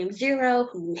a guy named Zero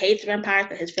who hates vampires,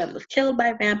 but his family was killed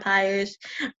by vampires.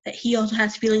 But he also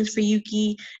has feelings for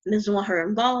Yuki and doesn't want her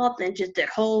involved, and just their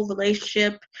whole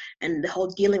relationship and the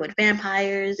whole dealing with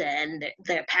vampires and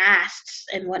their pasts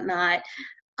and whatnot.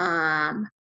 Um,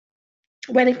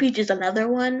 Wedding Peach is another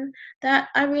one that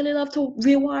I really love to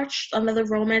rewatch. Another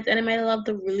romance anime I love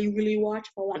to really, really watch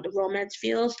if I want the romance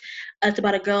feels. It's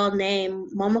about a girl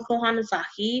named Momoko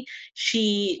Hanazaki.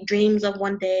 She dreams of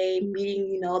one day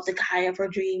meeting, the guy of her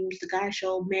dreams, the guy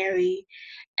she'll marry,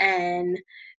 and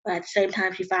but at the same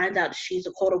time she finds out she's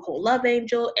a quote unquote love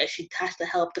angel, and she has to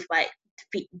help to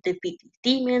defeat these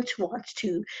demons who wants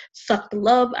to suck the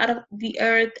love out of the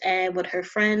earth, and with her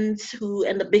friends who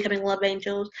end up becoming love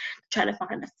angels, try to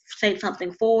say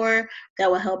something for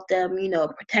that will help them,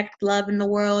 protect love in the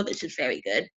world. It's just very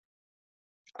good.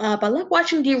 But I love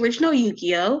watching the original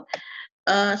Yu-Gi-Oh!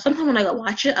 Sometimes when I go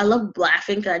watch it, I love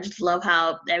laughing because I just love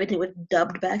how everything was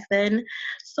dubbed back then.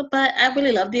 So, but I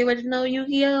really love the original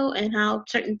Yu-Gi-Oh! And how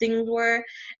certain things were.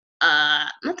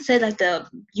 Not to say like the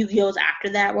Yu-Gi-Ohs after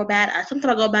that were bad.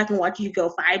 Sometimes I go back and watch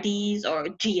Yu-Gi-Oh 5Ds or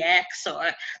GX or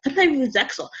sometimes even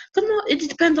Zexal. Sometimes it just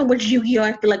depends on which Yu-Gi-Oh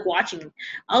I feel like watching.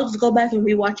 I'll just go back and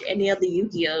rewatch any of the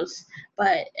Yu-Gi-Ohs.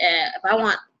 But if I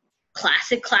want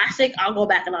classic, I'll go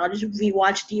back and I'll just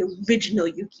rewatch the original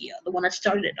Yu-Gi-Oh, the one that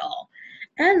started it all.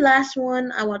 And last one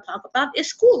I want to talk about is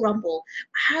School Rumble.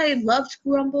 I love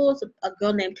School Rumble. It's a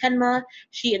girl named Tenma.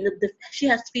 She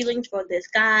has feelings for this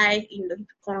guy, even though he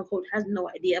quote unquote has no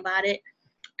idea about it.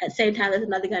 At the same time, there's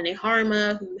another guy named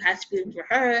Harma who has feelings for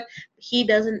her. He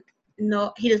doesn't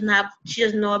know. He does not. She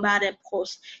doesn't know about it. Of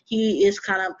course, he's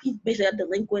basically a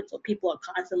delinquent, so people are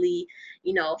constantly,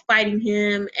 fighting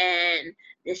him, and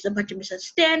there's a bunch of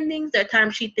misunderstandings. There are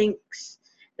times he thinks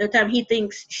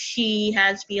she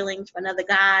has feelings for another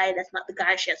guy. That's not the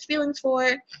guy she has feelings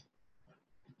for.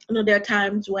 There are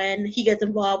times when he gets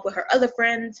involved with her other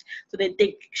friends, so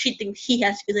she thinks he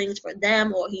has feelings for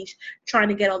them, or he's trying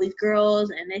to get all these girls,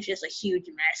 and it's just a huge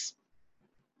mess.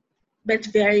 But it's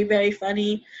very, very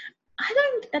funny.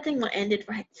 I think we'll end it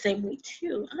right the same way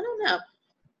too. I don't know.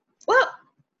 Well,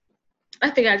 I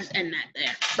think I'll just end that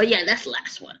there. But yeah, that's the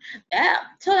last one. Yeah,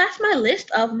 so that's my list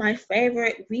of my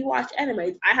favorite rewatch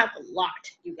animes. I have a lot,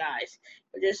 you guys.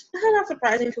 But just not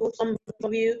surprising to some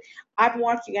of you. I've been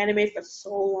watching anime for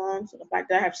so long, so the fact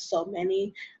that I have so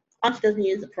many honestly doesn't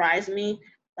even surprise me.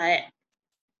 But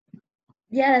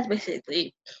yeah, that's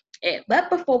basically it. But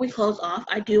before we close off,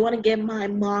 I do want to give my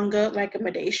manga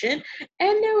recommendation.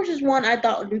 And there was just one I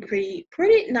thought would be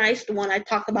pretty nice, the one I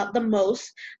talked about the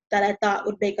most that I thought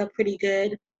would make a pretty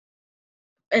good.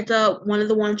 It's one of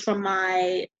the ones from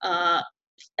my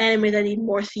anime that need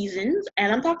more seasons,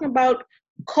 and I'm talking about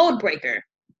Codebreaker.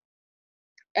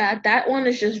 That one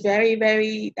is just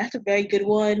very. That's a very good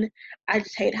one. I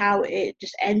just hate how it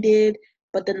just ended,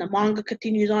 but then the manga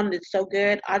continues on. And it's so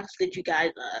good. I'll just let you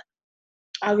guys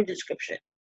I'll read the description.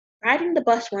 Riding the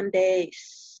bus one day,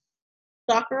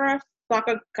 Sakura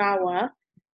Sakagawa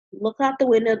looked out the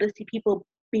window to see people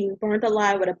being burned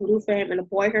alive with a blue flame and a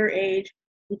boy her age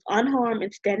who's unharmed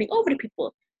and standing over the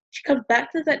people. She comes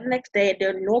back to the next day and there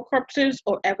are no corpses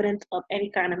or evidence of any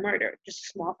kind of murder, just a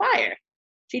small fire.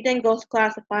 She then goes to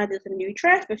class to find there's a new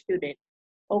transfer student,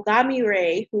 Ogami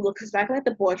Ray, who looks exactly like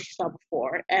the boy she saw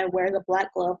before and wears a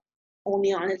black glove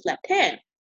only on his left hand.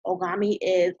 Ogami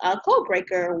is a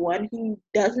codebreaker, one who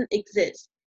doesn't exist.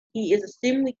 He is a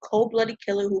seemingly cold-blooded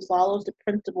killer who follows the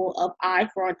principle of eye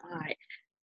for an eye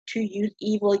to use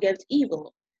evil against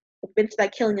evil. Convinced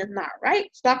that killing is not right,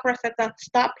 Sakura sets out to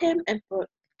stop him and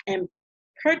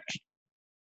per-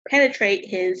 penetrate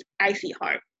his icy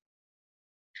heart.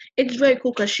 It's very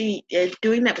cool because she is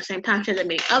doing that at the same time. She has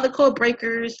many other code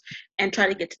breakers and try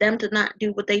to get to them to not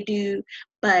do what they do.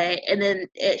 But and then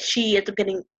she ends up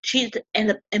getting she's end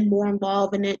up and more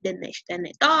involved in it than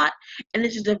they thought. And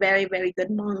this is a very good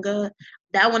manga.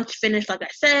 That one's finished, like I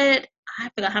said. I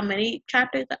forgot how many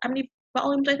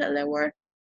volumes I said there were.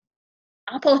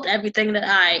 I'll post everything that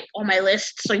I on my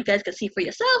list so you guys can see for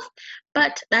yourself.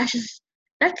 But that's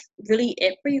really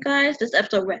it for you guys. This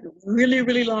episode ran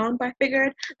really long, but I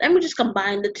figured let me just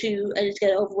combine the two and just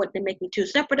get it over with and make me two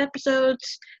separate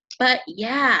episodes. But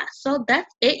yeah, so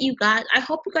that's it, you guys. I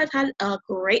hope you guys had a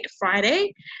great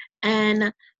Friday.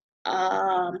 And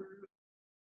um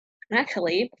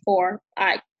actually, before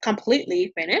I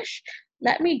completely finish,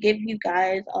 let me give you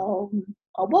guys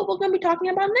what we're gonna be talking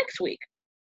about next week.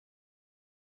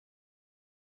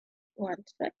 One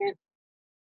second.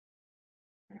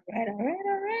 All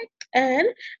right. And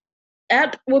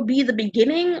that will be the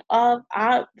beginning of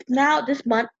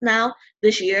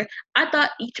this year. I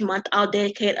thought each month I'll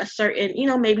dedicate a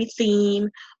certain, maybe theme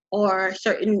or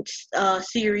certain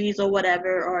series or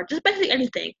whatever, or just basically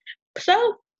anything.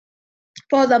 So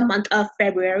for the month of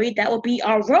February, that will be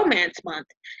our romance month.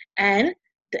 And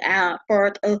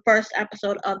for the first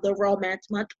episode of the romance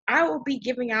month, I will be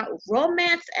giving out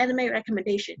romance anime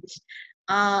recommendations.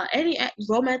 Any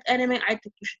romance anime I think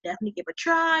you should definitely give a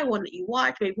try, one that you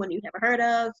watch, maybe one you never heard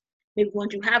of, maybe one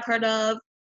you have heard of,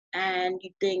 and you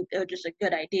think they're just a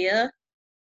good idea.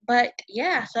 But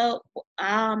yeah, so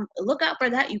look out for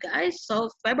that, you guys. So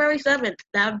February 7th,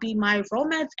 that would be my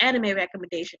romance anime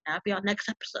recommendation. That'll be our next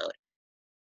episode.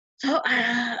 So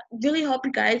I really hope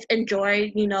you guys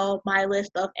enjoyed, my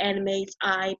list of animes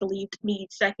I believe need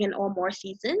second or more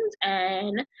seasons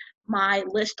and my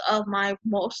list of my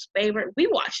most favorite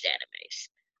rewatched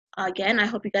animes. Again, I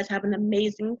hope you guys have an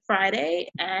amazing Friday.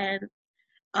 And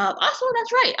also,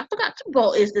 that's right, I forgot Super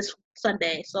Bowl is this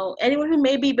Sunday. So anyone who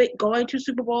may be going to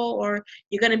Super Bowl or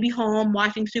you're going to be home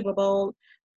watching Super Bowl,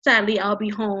 sadly, I'll be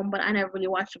home, but I never really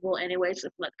watch Super Bowl anyway,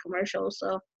 except for like commercials.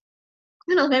 So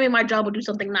maybe my job will do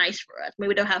something nice for us.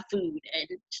 Maybe they'll have food and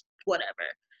whatever.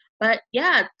 But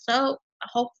yeah, so I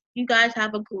hope you guys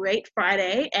have a great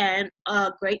Friday and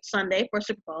a great Sunday for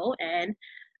Super Bowl. And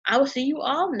I will see you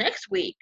all next week.